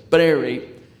piece of it. But at any rate,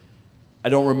 I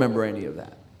don't remember any of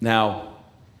that. Now,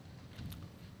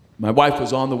 my wife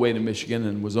was on the way to Michigan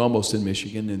and was almost in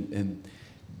Michigan, and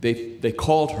they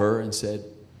called her and said,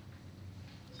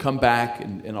 come back,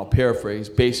 and I'll paraphrase,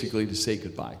 basically to say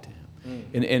goodbye to him.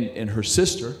 And her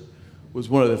sister was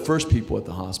one of the first people at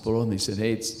the hospital, and they said,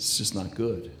 hey, it's just not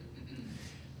good.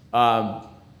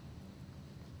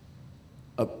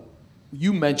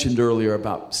 You mentioned earlier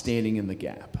about standing in the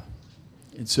gap.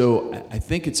 And so I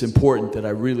think it's important that I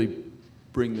really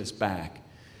bring this back.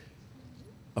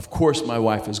 Of course, my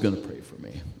wife is going to pray for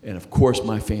me. And of course,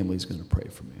 my family is going to pray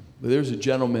for me. But there's a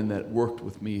gentleman that worked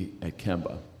with me at Kemba.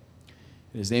 And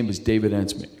his name is David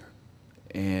Ensminger.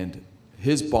 And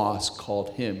his boss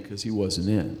called him because he wasn't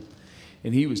in.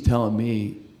 And he was telling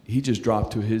me, he just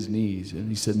dropped to his knees and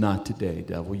he said, not today,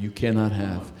 devil. You cannot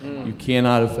you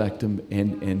cannot affect him.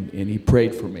 And he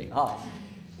prayed for me. Oh.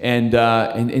 And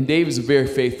Dave is a very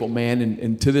faithful man.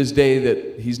 And to this day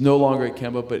that he's no longer at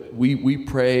Kemba, but we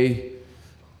pray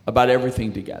about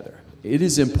everything together. It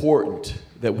is important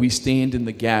that we stand in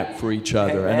the gap for each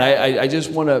other. And I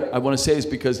just want to say this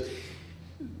because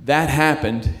that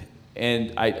happened.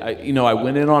 And I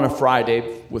went in on a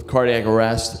Friday with cardiac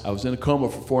arrest. I was in a coma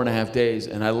for 4.5 days,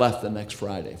 and I left the next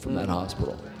Friday from that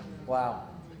hospital. Wow.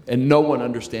 And no one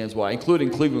understands why, including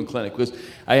Cleveland Clinic, because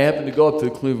I happened to go up to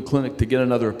the Cleveland Clinic to get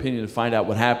another opinion to find out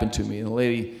what happened to me. And the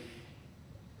lady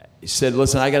said,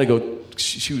 listen, I got to go.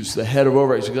 She was the head of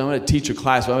override. She said, I'm going to teach a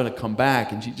class, but I'm going to come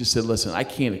back. And she just said, listen, I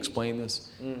can't explain this.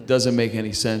 It doesn't make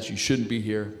any sense. You shouldn't be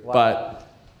here. Wow. But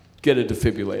get a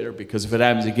defibrillator, because if it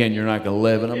happens again, you're not going to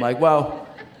live. And I'm like, well,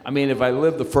 I mean, if I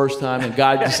lived the first time and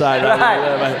God decided I was going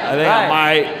to live, I think I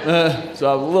might.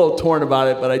 So I was a little torn about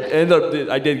it, but I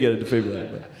did get a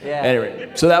defibrillator. But Yeah.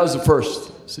 anyway, so that was the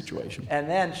first situation. And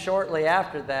then shortly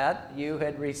after that, you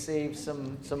had received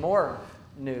some more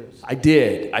news. I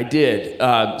did.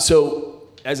 So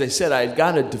as I said, I had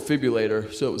got a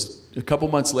defibrillator. So it was a couple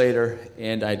months later,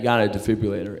 and I had got a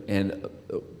defibrillator. And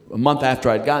a month after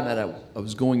I'd gotten that, I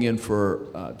was going in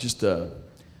for just a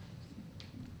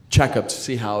checkup to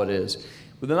see how it is.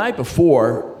 But the night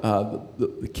before,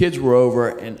 the kids were over,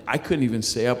 and I couldn't even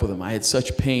stay up with them. I had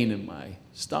such pain in my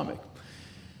stomach.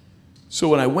 So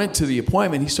when I went to the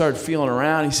appointment, he started feeling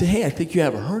around. He said, hey, I think you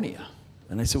have a hernia.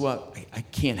 And I said, well, I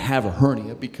can't have a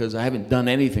hernia because I haven't done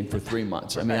anything for 3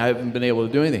 months. I mean, I haven't been able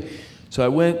to do anything. So I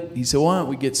went, he said, why don't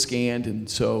we get scanned? And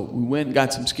so we went and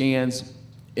got some scans,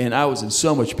 and I was in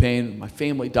so much pain. My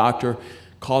family doctor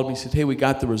called me and said, hey, we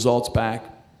got the results back.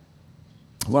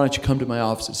 Why don't you come to my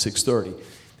office at 6:30?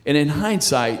 And in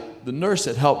hindsight, the nurse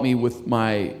that helped me with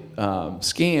my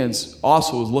scans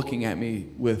also was looking at me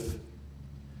with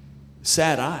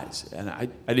sad eyes, and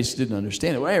I just didn't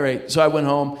understand it. Well, anyway, so I went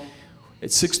home. At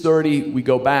 6:30, we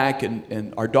go back,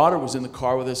 and our daughter was in the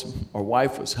car with us. Our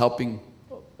wife was helping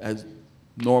as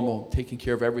normal, taking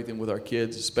care of everything with our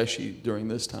kids, especially during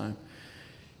this time.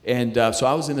 And so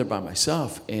I was in there by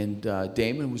myself, and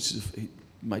Damon was just,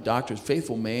 my doctor's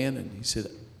faithful man, and he said,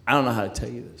 I don't know how to tell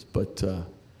you this, but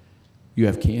you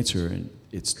have cancer, and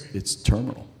it's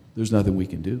terminal. There's nothing we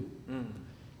can do.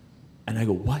 And I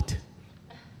go, what?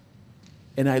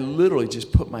 And I literally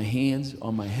just put my hands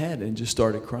on my head and just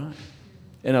started crying.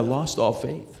 And I lost all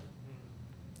faith.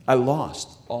 I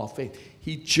lost all faith.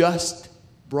 He just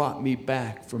brought me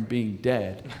back from being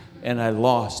dead, and I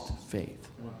lost faith.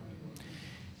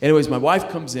 Anyways, my wife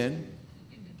comes in,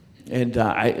 and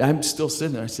I'm still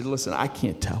sitting there. I said, listen, I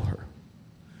can't tell her.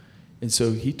 And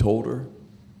so he told her,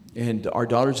 and our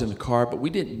daughter's in the car, but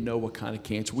we didn't know what kind of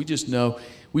cancer. We just knew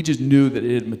that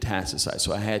it had metastasized.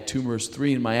 So I had tumors,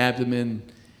 3 in my abdomen,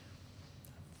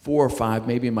 4 or 5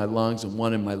 maybe in my lungs, and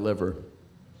 1 in my liver.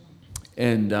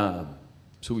 And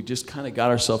so we just kind of got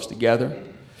ourselves together,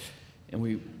 and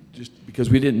we just, because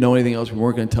we didn't know anything else, we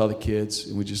weren't going to tell the kids,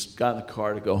 and we just got in the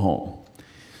car to go home.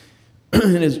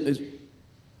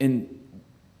 And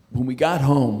when we got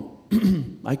home,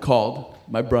 I called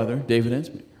my brother, David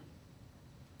Ensminger.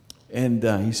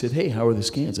 And he said, hey, how are the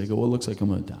scans? I go, well, it looks like I'm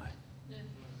going to die.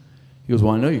 He goes,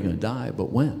 well, I know you're going to die,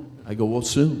 but when? I go, well,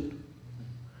 soon.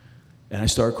 And I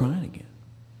started crying again.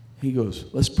 He goes,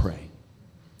 let's pray.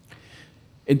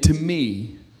 And to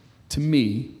me,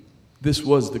 this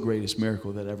was the greatest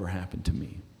miracle that ever happened to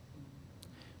me.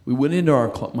 We went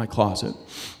into my closet,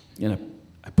 and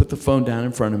I put the phone down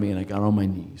in front of me, and I got on my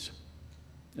knees.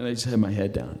 And I just had my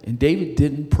head down. And David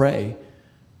didn't pray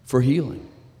for healing.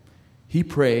 He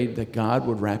prayed that God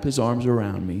would wrap his arms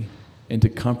around me and to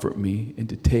comfort me and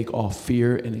to take all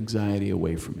fear and anxiety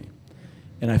away from me.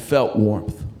 And I felt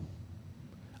warmth.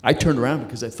 I turned around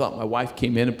because I thought my wife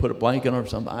came in and put a blanket on or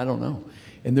something. I don't know.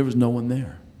 And there was no one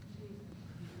there.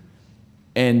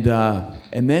 And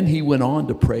then he went on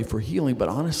to pray for healing, but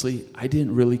honestly, I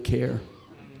didn't really care.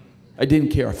 I didn't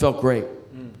care. I felt great.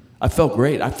 I felt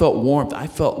great. I felt warmth. I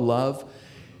felt love.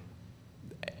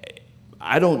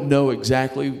 I don't know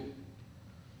exactly.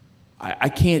 I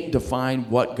can't define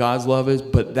what God's love is,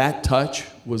 but that touch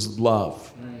was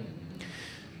love.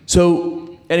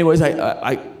 So anyways,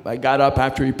 I got up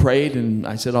after he prayed, and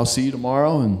I said, I'll see you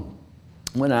tomorrow, and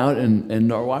went out,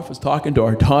 and our wife was talking to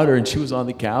our daughter, and she was on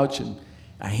the couch, and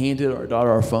I handed our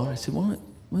daughter our phone. I said, well, let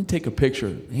me take a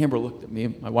picture. Amber looked at me,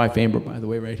 my wife Amber, by the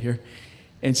way, right here,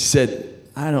 and she said,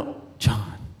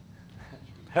 John.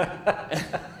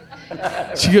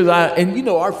 She goes, and you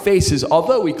know, our faces,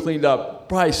 although we cleaned up,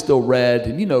 probably still red,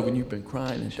 and you know, when you've been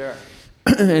crying. And, Sure.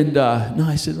 And no,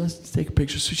 I said, let's take a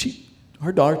picture. So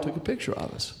her daughter took a picture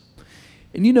of us.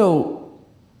 And you know,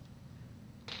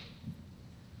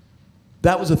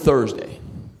 that was a Thursday.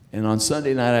 And on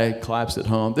Sunday night, I collapsed at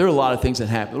home. There were a lot of things that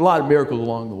happened, a lot of miracles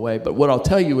along the way. But what I'll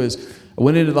tell you is, I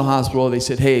went into the hospital. They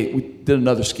said, hey, we did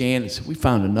another scan. They said, we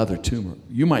found another tumor.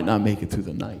 You might not make it through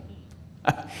the night.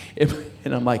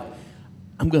 And I'm like,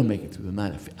 I'm going to make it through the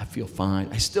night. I feel fine.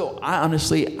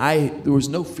 There was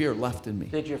no fear left in me.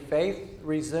 Did your faith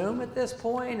resume at this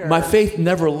point? Or? My faith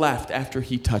never left after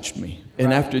he touched me. And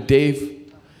Right. after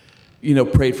Dave,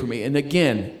 prayed for me. And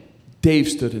again, Dave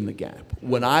stood in the gap.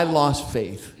 When I lost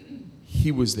faith,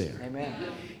 he was there. Amen.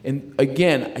 And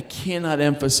again, I cannot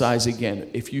emphasize again,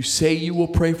 if you say you will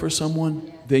pray for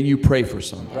someone, then you pray for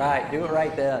someone. Right. Do it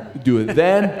right then. Do it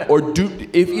then, or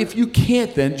if you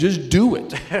can't then, just do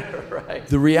it. Right.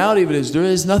 The reality of it is there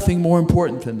is nothing more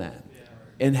important than that.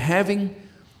 And having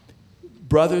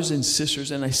brothers and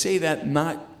sisters, and I say that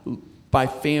not by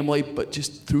family, but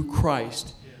just through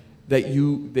Christ, that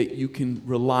you can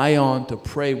rely on to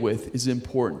pray with is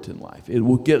important in life. It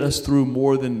will get us through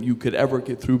more than you could ever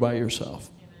get through by yourself.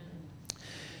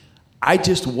 I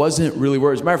just wasn't really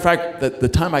worried. As a matter of fact, the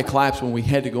time I collapsed when we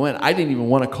had to go in, I didn't even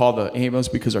want to call the ambulance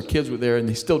because our kids were there and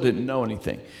they still didn't know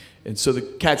anything. And so the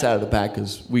cat's out of the bag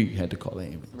because we had to call the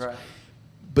ambulance. Right.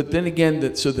 But then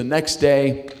again, so the next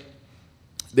day,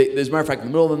 as a matter of fact, in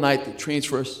the middle of the night, they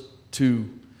transfer us to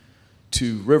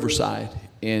Riverside.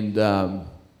 And a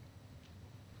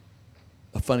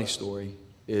funny story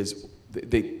is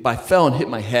I fell and hit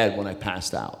my head when I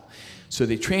passed out. So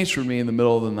they transferred me in the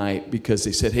middle of the night because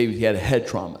they said, hey, he had a head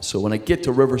trauma. So when I get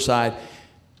to Riverside,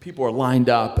 people are lined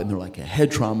up and they're like, a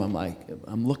head trauma.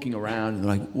 I'm looking around and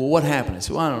they're like, well, what happened? I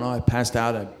said, well, I don't know. I passed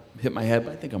out. I hit my head,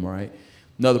 but I think I'm all right.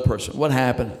 Another person, what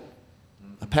happened?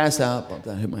 I passed out, bumped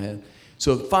out, hit my head.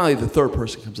 So finally the third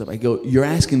person comes up. I go, you're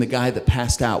asking the guy that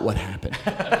passed out what happened.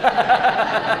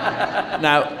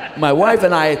 Now, my wife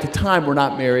and I at the time were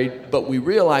not married, but we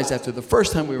realized after the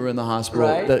first time we were in the hospital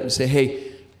Right. that we say, hey,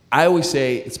 I always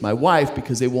say it's my wife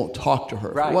because they won't talk to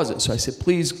her if Right. it wasn't. So I said,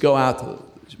 please go out.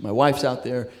 My wife's out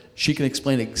there. She can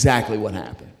explain exactly what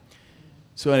happened.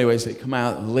 So anyways, they come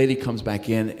out, and the lady comes back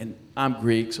in, and I'm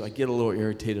Greek, so I get a little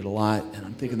irritated a lot, and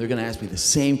I'm thinking they're going to ask me the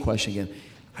same question again.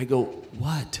 I go,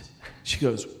 what? She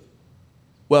goes,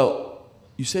 well,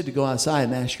 you said to go outside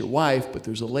and ask your wife, but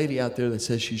there's a lady out there that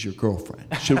says she's your girlfriend.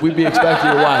 Should we be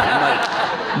expecting your wife?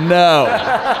 I'm like,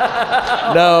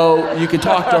 no, you can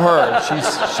talk to her.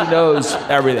 She knows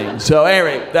everything. So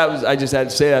anyway, I just had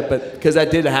to say that, but because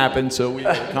that did happen, so we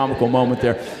had a comical moment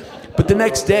there. But the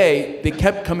next day, they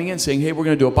kept coming in saying, hey, we're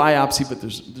going to do a biopsy, but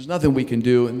there's nothing we can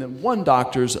do. And then one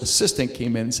doctor's assistant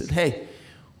came in and said, hey,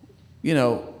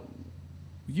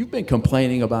 you've been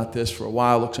complaining about this for a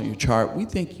while, looks on your chart. We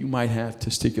think you might have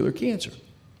testicular cancer.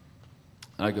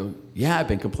 And I go, yeah, I've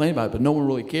been complaining about it, but no one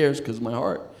really cares because of my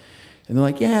heart. And they're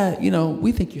like, yeah,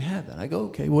 we think you have that. I go,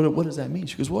 okay, what does that mean?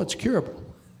 She goes, well, it's curable.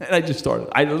 And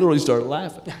I literally started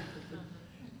laughing.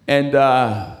 And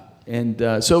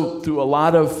so through a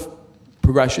lot of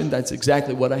progression, that's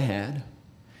exactly what I had.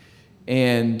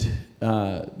 And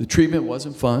the treatment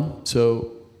wasn't fun.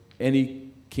 So any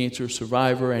cancer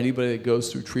survivor, anybody that goes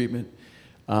through treatment,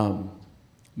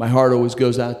 my heart always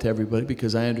goes out to everybody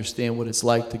because I understand what it's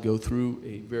like to go through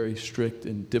a very strict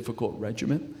and difficult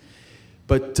regimen.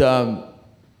 But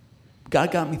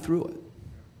God got me through it.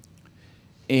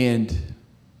 And,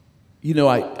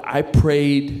 I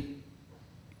prayed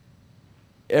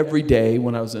every day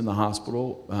when I was in the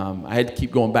hospital. I had to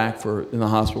keep going back in the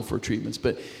hospital for treatments.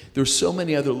 But there's so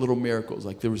many other little miracles.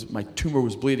 Like my tumor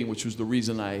was bleeding, which was the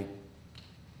reason I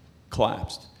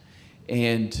collapsed.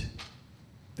 And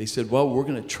they said, well, we're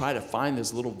going to try to find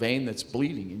this little vein that's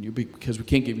bleeding because we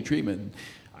can't give you treatment. And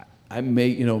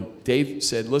Dave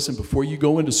said, listen, before you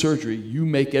go into surgery, you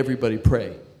make everybody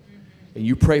pray. And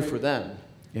you pray for them.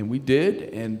 And we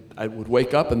did, and I would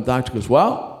wake up, and the doctor goes,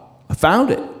 well, I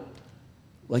found it.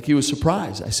 Like he was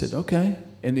surprised. I said, okay.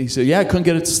 And he said, yeah, I couldn't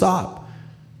get it to stop.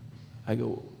 I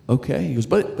go, okay. He goes,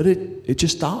 but it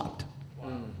just stopped.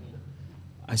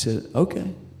 I said,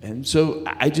 okay. And so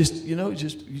I just, you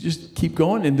just keep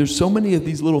going. And there's so many of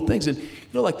these little things. And,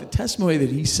 like the testimony that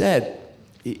he said,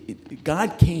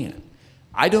 God can.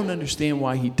 I don't understand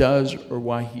why he does or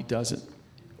why he doesn't,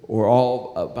 or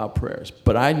all about prayers.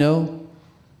 But I know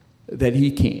that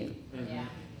he can. Yeah.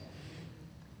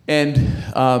 And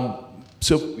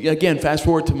so, again, fast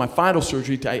forward to my final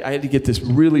surgery. I had to get this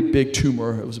really big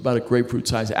tumor. It was about a grapefruit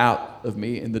size out of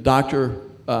me. And the doctor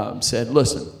said,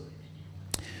 listen,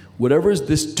 whatever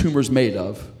this tumor's made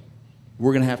of,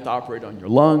 we're going to have to operate on your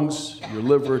lungs, your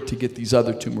liver to get these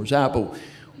other tumors out. But,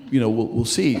 we'll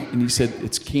see. And he said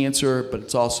it's cancer, but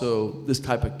it's also this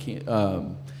type of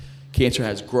cancer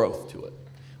has growth to it.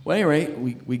 Well, anyway,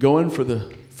 we go in for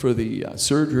the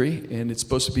surgery, and it's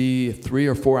supposed to be a 3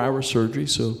 or 4 hour surgery.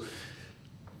 So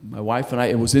my wife and I,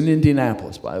 it was in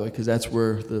Indianapolis, by the way, because that's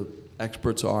where the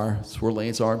experts are. It's where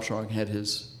Lance Armstrong had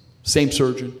his same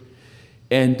surgeon.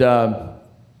 And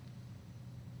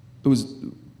it was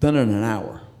done in an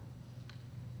hour.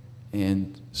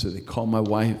 And so they called my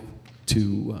wife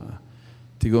to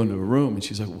go into a room, and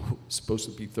she's like, well, it's supposed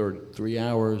to be 3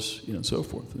 hours, so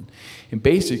forth. And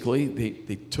basically,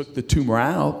 they took the tumor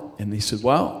out, and they said,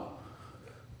 well,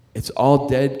 it's all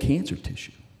dead cancer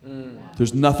tissue.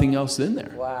 There's nothing else in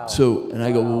there. Wow. So, and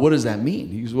I go, well, what does that mean?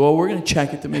 He goes, well, we're going to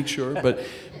check it to make sure, but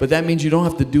that means you don't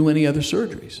have to do any other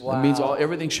surgeries. Wow. That means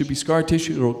everything should be scar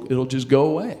tissue. It'll just go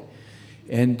away.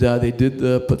 And they did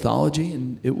the pathology,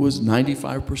 and it was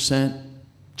 95%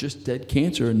 just dead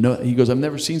cancer. And he goes, I've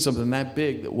never seen something that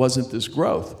big that wasn't this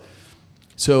growth.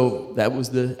 So that was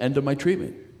the end of my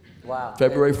treatment. Wow.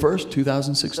 February 1st,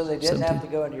 2016. So they didn't have to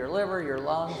go into your liver, your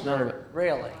lungs? None of it.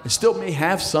 Really? I still may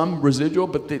have some residual,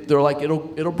 but they're like,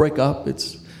 it'll break up. They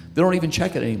don't even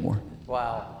check it anymore.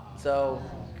 Wow. So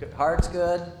heart's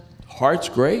good? Heart's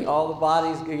great. All the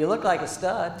body's good. You look like a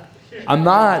stud. I'm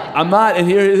not. And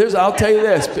here's, I'll tell you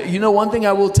this. But one thing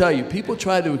I will tell you, people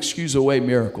try to excuse away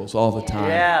miracles all the time.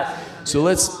 Yes. So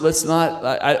let's not.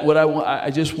 I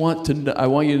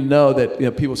want you to know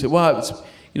that people say, well, it's,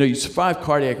 you survive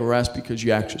cardiac arrest because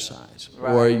you exercise,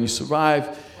 right, or you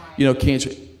survive,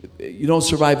 cancer. You don't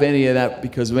survive any of that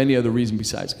because of any other reason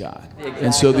besides God. Exactly.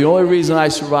 And so the only reason I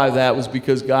survived that was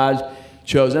because God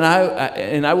chose. And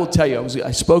I will tell you,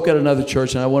 I spoke at another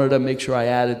church, and I wanted to make sure I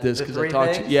added this because I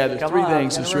talked to, there's three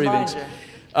things. There's three things.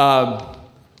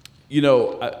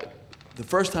 The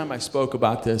first time I spoke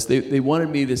about this, they wanted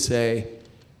me to say,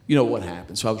 what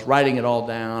happened. So I was writing it all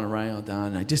down,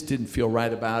 and I just didn't feel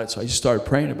right about it, so I just started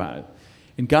praying about it.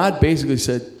 And God basically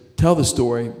said, tell the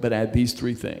story, but add these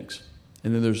three things.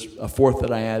 And then there's a fourth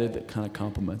that I added that kind of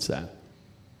complements that.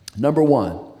 Number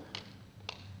one,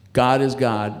 God is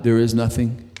God. There is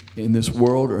nothing in this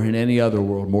world or in any other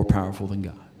world more powerful than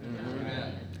God.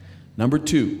 Amen. Number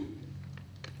two,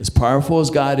 as powerful as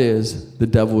God is, the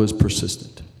devil is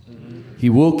persistent. Mm-hmm. He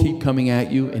will keep coming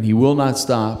at you, and he will not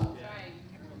stop.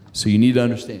 So you need to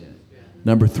understand.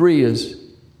 Number three is,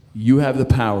 you have the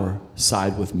power,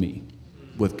 side with me,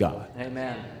 with God.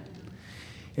 Amen.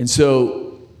 And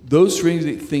so those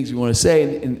three things we want to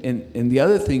say. And the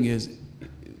other thing is,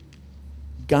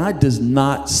 God does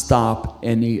not stop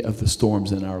any of the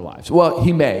storms in our lives. Well,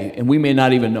 he may, and we may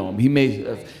not even know him. He may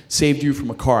have saved you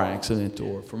from a car accident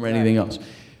or from anything else.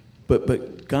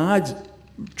 But God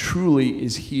truly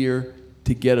is here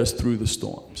to get us through the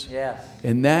storms. Yes.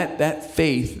 And that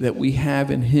faith that we have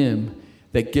in him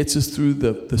that gets us through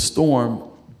the storm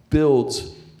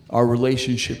builds our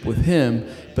relationship with him,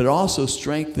 but also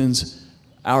strengthens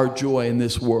our joy in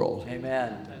this world.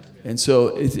 Amen. And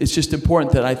so it's just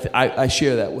important that I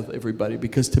share that with everybody,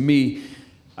 because to me,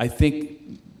 I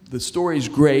think the story is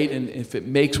great, and if it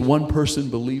makes one person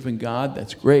believe in God,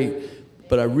 that's great.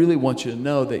 But I really want you to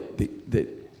know that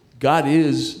God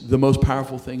is the most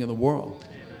powerful thing in the world.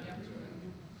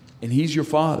 And he's your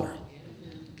Father.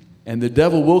 And the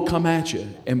devil will come at you.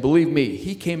 And believe me,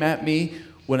 he came at me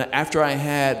after I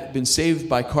had been saved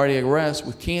by cardiac arrest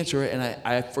with cancer, and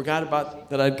I forgot about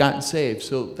that I'd gotten saved.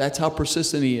 So that's how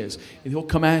persistent he is. And he'll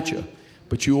come at you.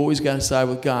 But you always got to side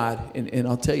with God. And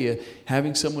I'll tell you,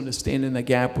 having someone to stand in the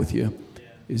gap with you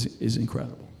is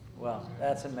incredible. Well,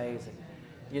 that's amazing.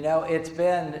 It's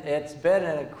been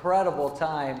an incredible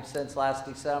time since last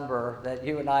December that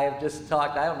you and I have just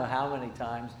talked, I don't know how many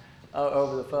times,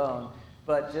 over the phone.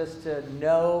 but just to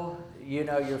know,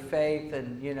 your faith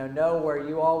and, know where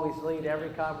you always lead every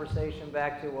conversation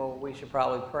back to, well, we should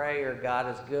probably pray, or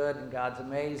God is good and God's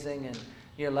amazing. And,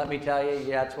 let me tell you,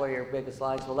 that's one of your biggest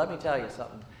lines. Well, let me tell you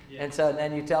something. Yeah. And so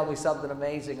then you tell me something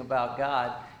amazing about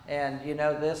God. And,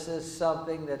 this is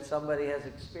something that somebody has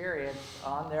experienced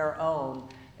on their own.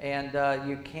 And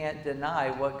you can't deny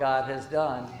what God has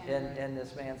done in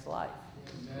this man's life.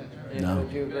 No.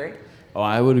 Would you agree? Oh,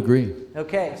 I would agree.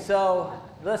 Okay, so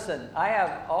listen, I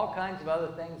have all kinds of other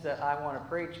things that I want to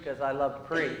preach because I love to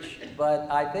preach, but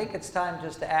I think it's time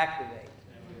just to activate.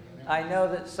 I know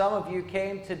that some of you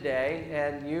came today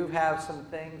and you have some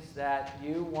things that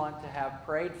you want to have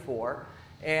prayed for,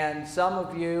 and some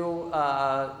of you,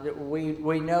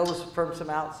 we know from some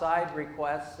outside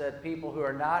requests that people who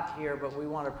are not here, but we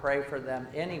want to pray for them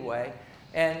anyway.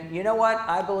 And you know what?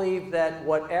 I believe that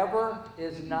whatever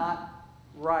is not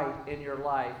right in your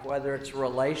life, whether it's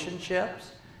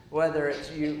relationships, whether it's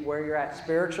where you're at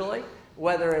spiritually,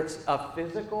 whether it's a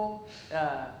physical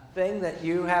thing that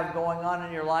you have going on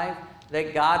in your life,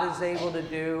 that God is able to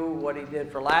do what he did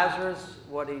for Lazarus,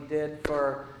 what he did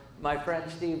for my friend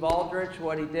Steve Aldrich,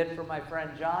 what he did for my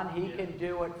friend John, he can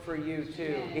do it for you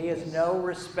too. He is no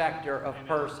respecter of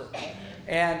persons.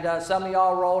 And some of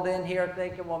y'all rolled in here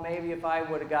thinking, well, maybe if I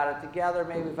would have got it together,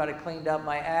 maybe if I'd have cleaned up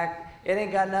my act. It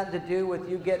ain't got nothing to do with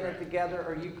you getting it together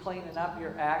or you cleaning up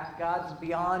your act. God's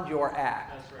beyond your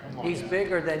act. He's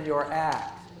bigger than your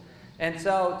act. And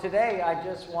so today I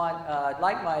just want, I'd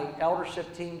like my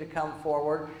eldership team to come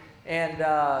forward. And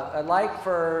I'd like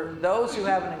for those who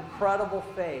have an incredible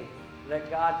faith that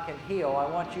God can heal, I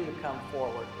want you to come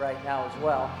forward right now as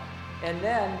well. And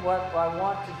then what I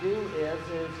want to do is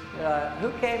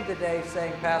who came today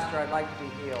saying, Pastor, I'd like to be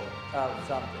healed of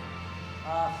something?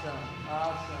 Awesome.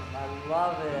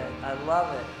 I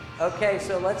love it. Okay,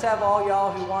 so let's have all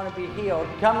y'all who want to be healed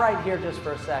come right here just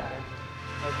for a second.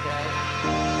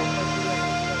 Okay.